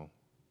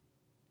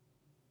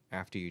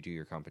after you do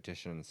your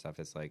competition and stuff,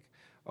 it's like,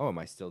 oh, am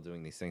I still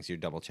doing these things? You're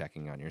double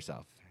checking on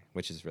yourself,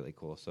 which is really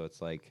cool. So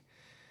it's like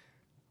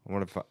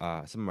one of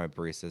some of my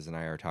baristas and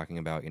I are talking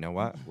about,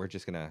 what, we're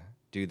just gonna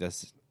do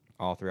this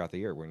all throughout the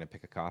year. We're gonna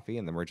pick a coffee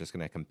and then we're just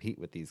gonna compete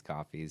with these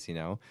coffees.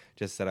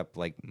 Just set up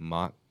like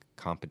mock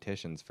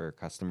competitions for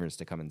customers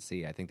to come and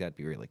see. I think that'd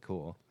be really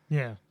cool.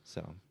 Yeah.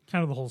 So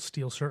Kind of the whole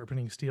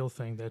sharpening steel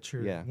thing that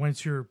Yeah. when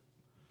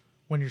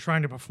you're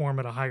trying to perform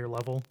at a higher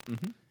level.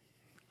 Mhm.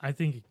 I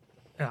think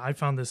I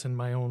found this in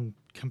my own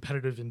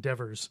competitive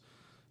endeavors.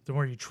 The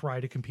more you try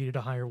to compete at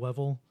a higher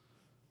level,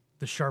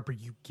 the sharper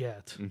you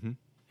get. Mhm.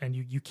 And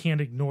you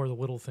can't ignore the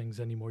little things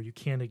anymore. You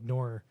can't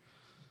ignore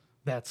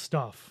that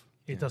stuff.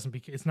 It Yeah.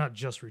 doesn't it's not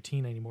just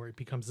routine anymore. It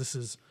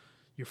becomes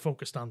you're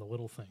focused on the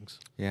little things.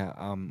 Yeah,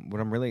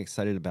 what I'm really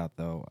excited about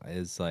though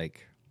is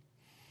like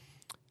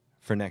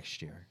for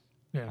next year.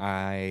 Yeah.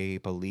 I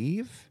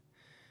believe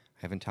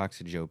I haven't talked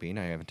to Joe Bean.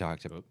 I haven't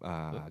talked to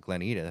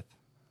Glen Edith,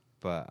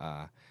 but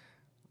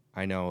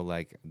I know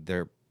like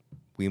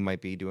we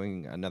might be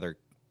doing another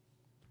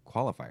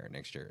qualifier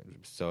next year.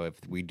 So if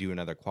we do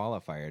another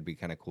qualifier, it'd be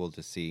kind of cool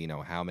to see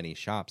how many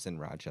shops in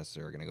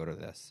Rochester are going to go to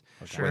this.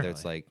 Sure. Whether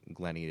it's like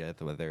Glen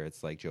Edith, whether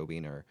it's like Joe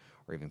Bean or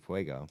even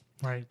Fuego.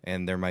 Right.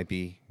 And there might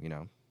be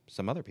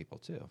some other people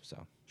too.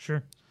 So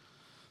Sure.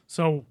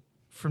 So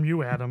from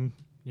you, Adam,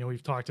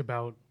 we've talked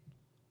about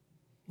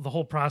the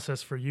whole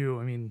process for you.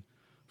 I mean,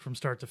 from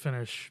start to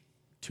finish,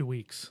 2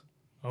 weeks,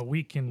 a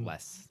week in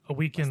Less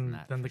than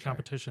that, the for sure.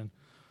 competition.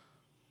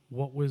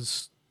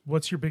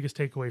 What's your biggest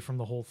takeaway from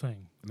the whole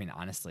thing? I mean,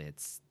 honestly,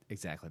 it's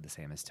exactly the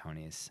same as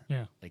Tony's.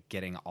 Yeah. Like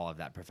getting all of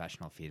that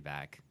professional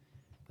feedback,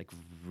 like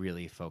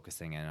really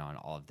focusing in on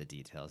all of the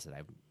details that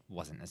I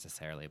wasn't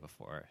necessarily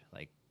before,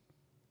 like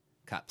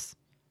cups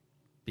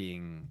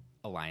being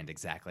aligned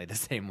exactly the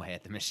same way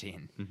at the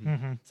machine.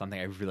 Mm-hmm. Something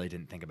I really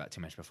didn't think about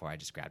too much before. I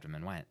just grabbed them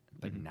and went.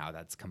 But now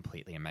that's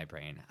completely in my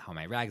brain. How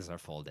my rags are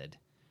folded.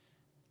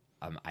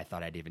 I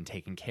thought I'd even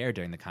taken care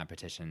during the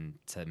competition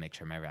to make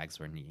sure my rags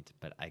were neat,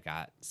 but I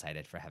got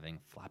cited for having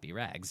floppy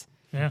rags.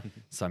 Yeah.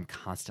 So I'm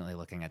constantly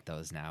looking at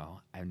those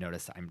now. I've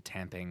noticed I'm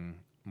tamping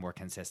more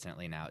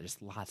consistently now.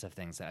 Just lots of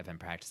things that I've been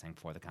practicing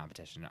for the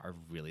competition are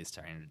really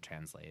starting to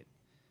translate.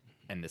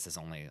 And this is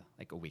only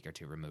like a week or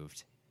two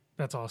removed.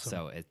 That's awesome.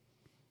 So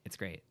it's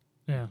great.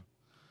 Yeah.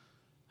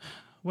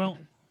 Well,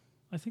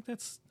 I think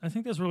that's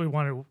really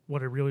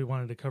what I really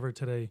wanted to cover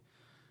today.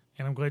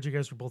 And I'm glad you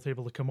guys were both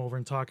able to come over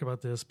and talk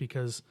about this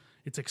because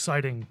it's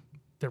exciting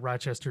that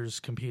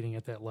Rochester's competing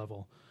at that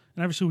level.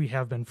 And obviously we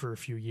have been for a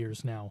few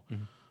years now.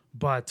 Mm-hmm.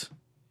 But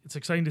it's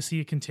exciting to see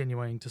it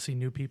continuing, to see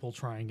new people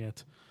trying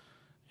it.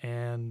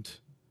 And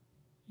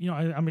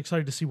I'm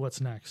excited to see what's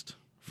next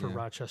for Yeah.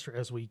 Rochester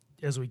as we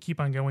keep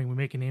on going. We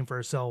make a name for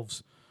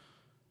ourselves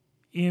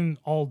in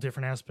all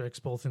different aspects,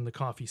 both in the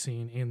coffee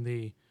scene, in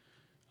the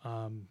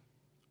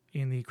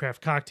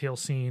craft cocktail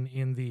scene,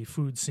 in the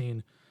food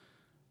scene.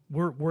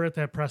 We're at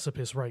that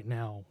precipice right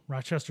now.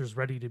 Rochester's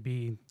ready to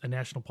be a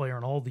national player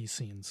in all these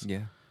scenes,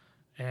 yeah.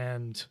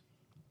 and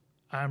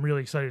I'm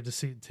really excited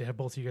to have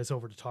both of you guys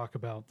over to talk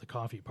about the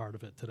coffee part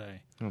of it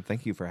today. Well,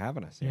 thank you for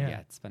having us. Yeah. Yeah,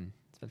 it's been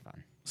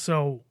fun.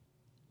 So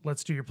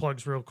let's do your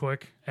plugs real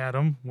quick.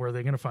 Adam, where are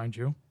they going to find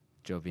you?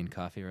 Joe Bean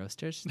Coffee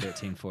Roasters,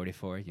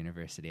 1344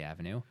 University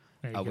Avenue.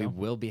 There you We go.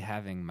 will be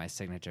having my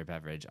signature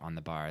beverage on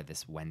the bar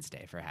this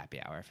Wednesday for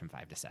happy hour from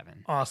 5 to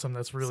 7. Awesome.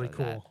 That's really So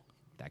cool.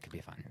 That could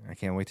be fun. I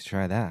can't wait to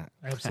try that.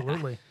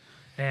 Absolutely.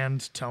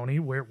 And Tony,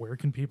 where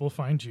can people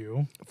find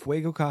you?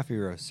 Fuego Coffee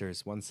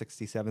Roasters,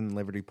 167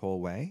 Liberty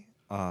Pole Way.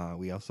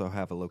 We also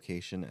have a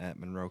location at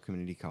Monroe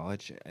Community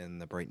College in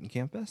the Brighton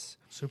campus.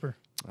 Super.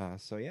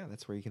 So yeah,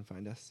 that's where you can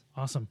find us.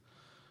 Awesome.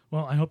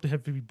 Well, I hope to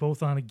have you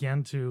both on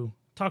again to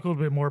talk a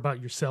little bit more about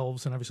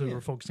yourselves. And obviously, Yeah.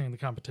 we're focusing on the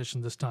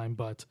competition this time,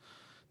 but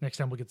next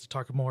time we'll get to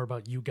talk more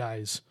about you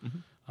guys.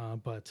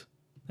 But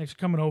thanks for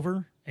coming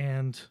over,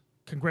 and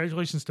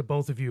congratulations to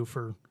both of you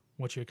for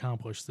what you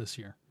accomplished this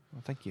year.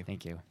 Well, thank you.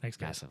 Thank you. Thanks,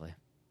 guys. Massively.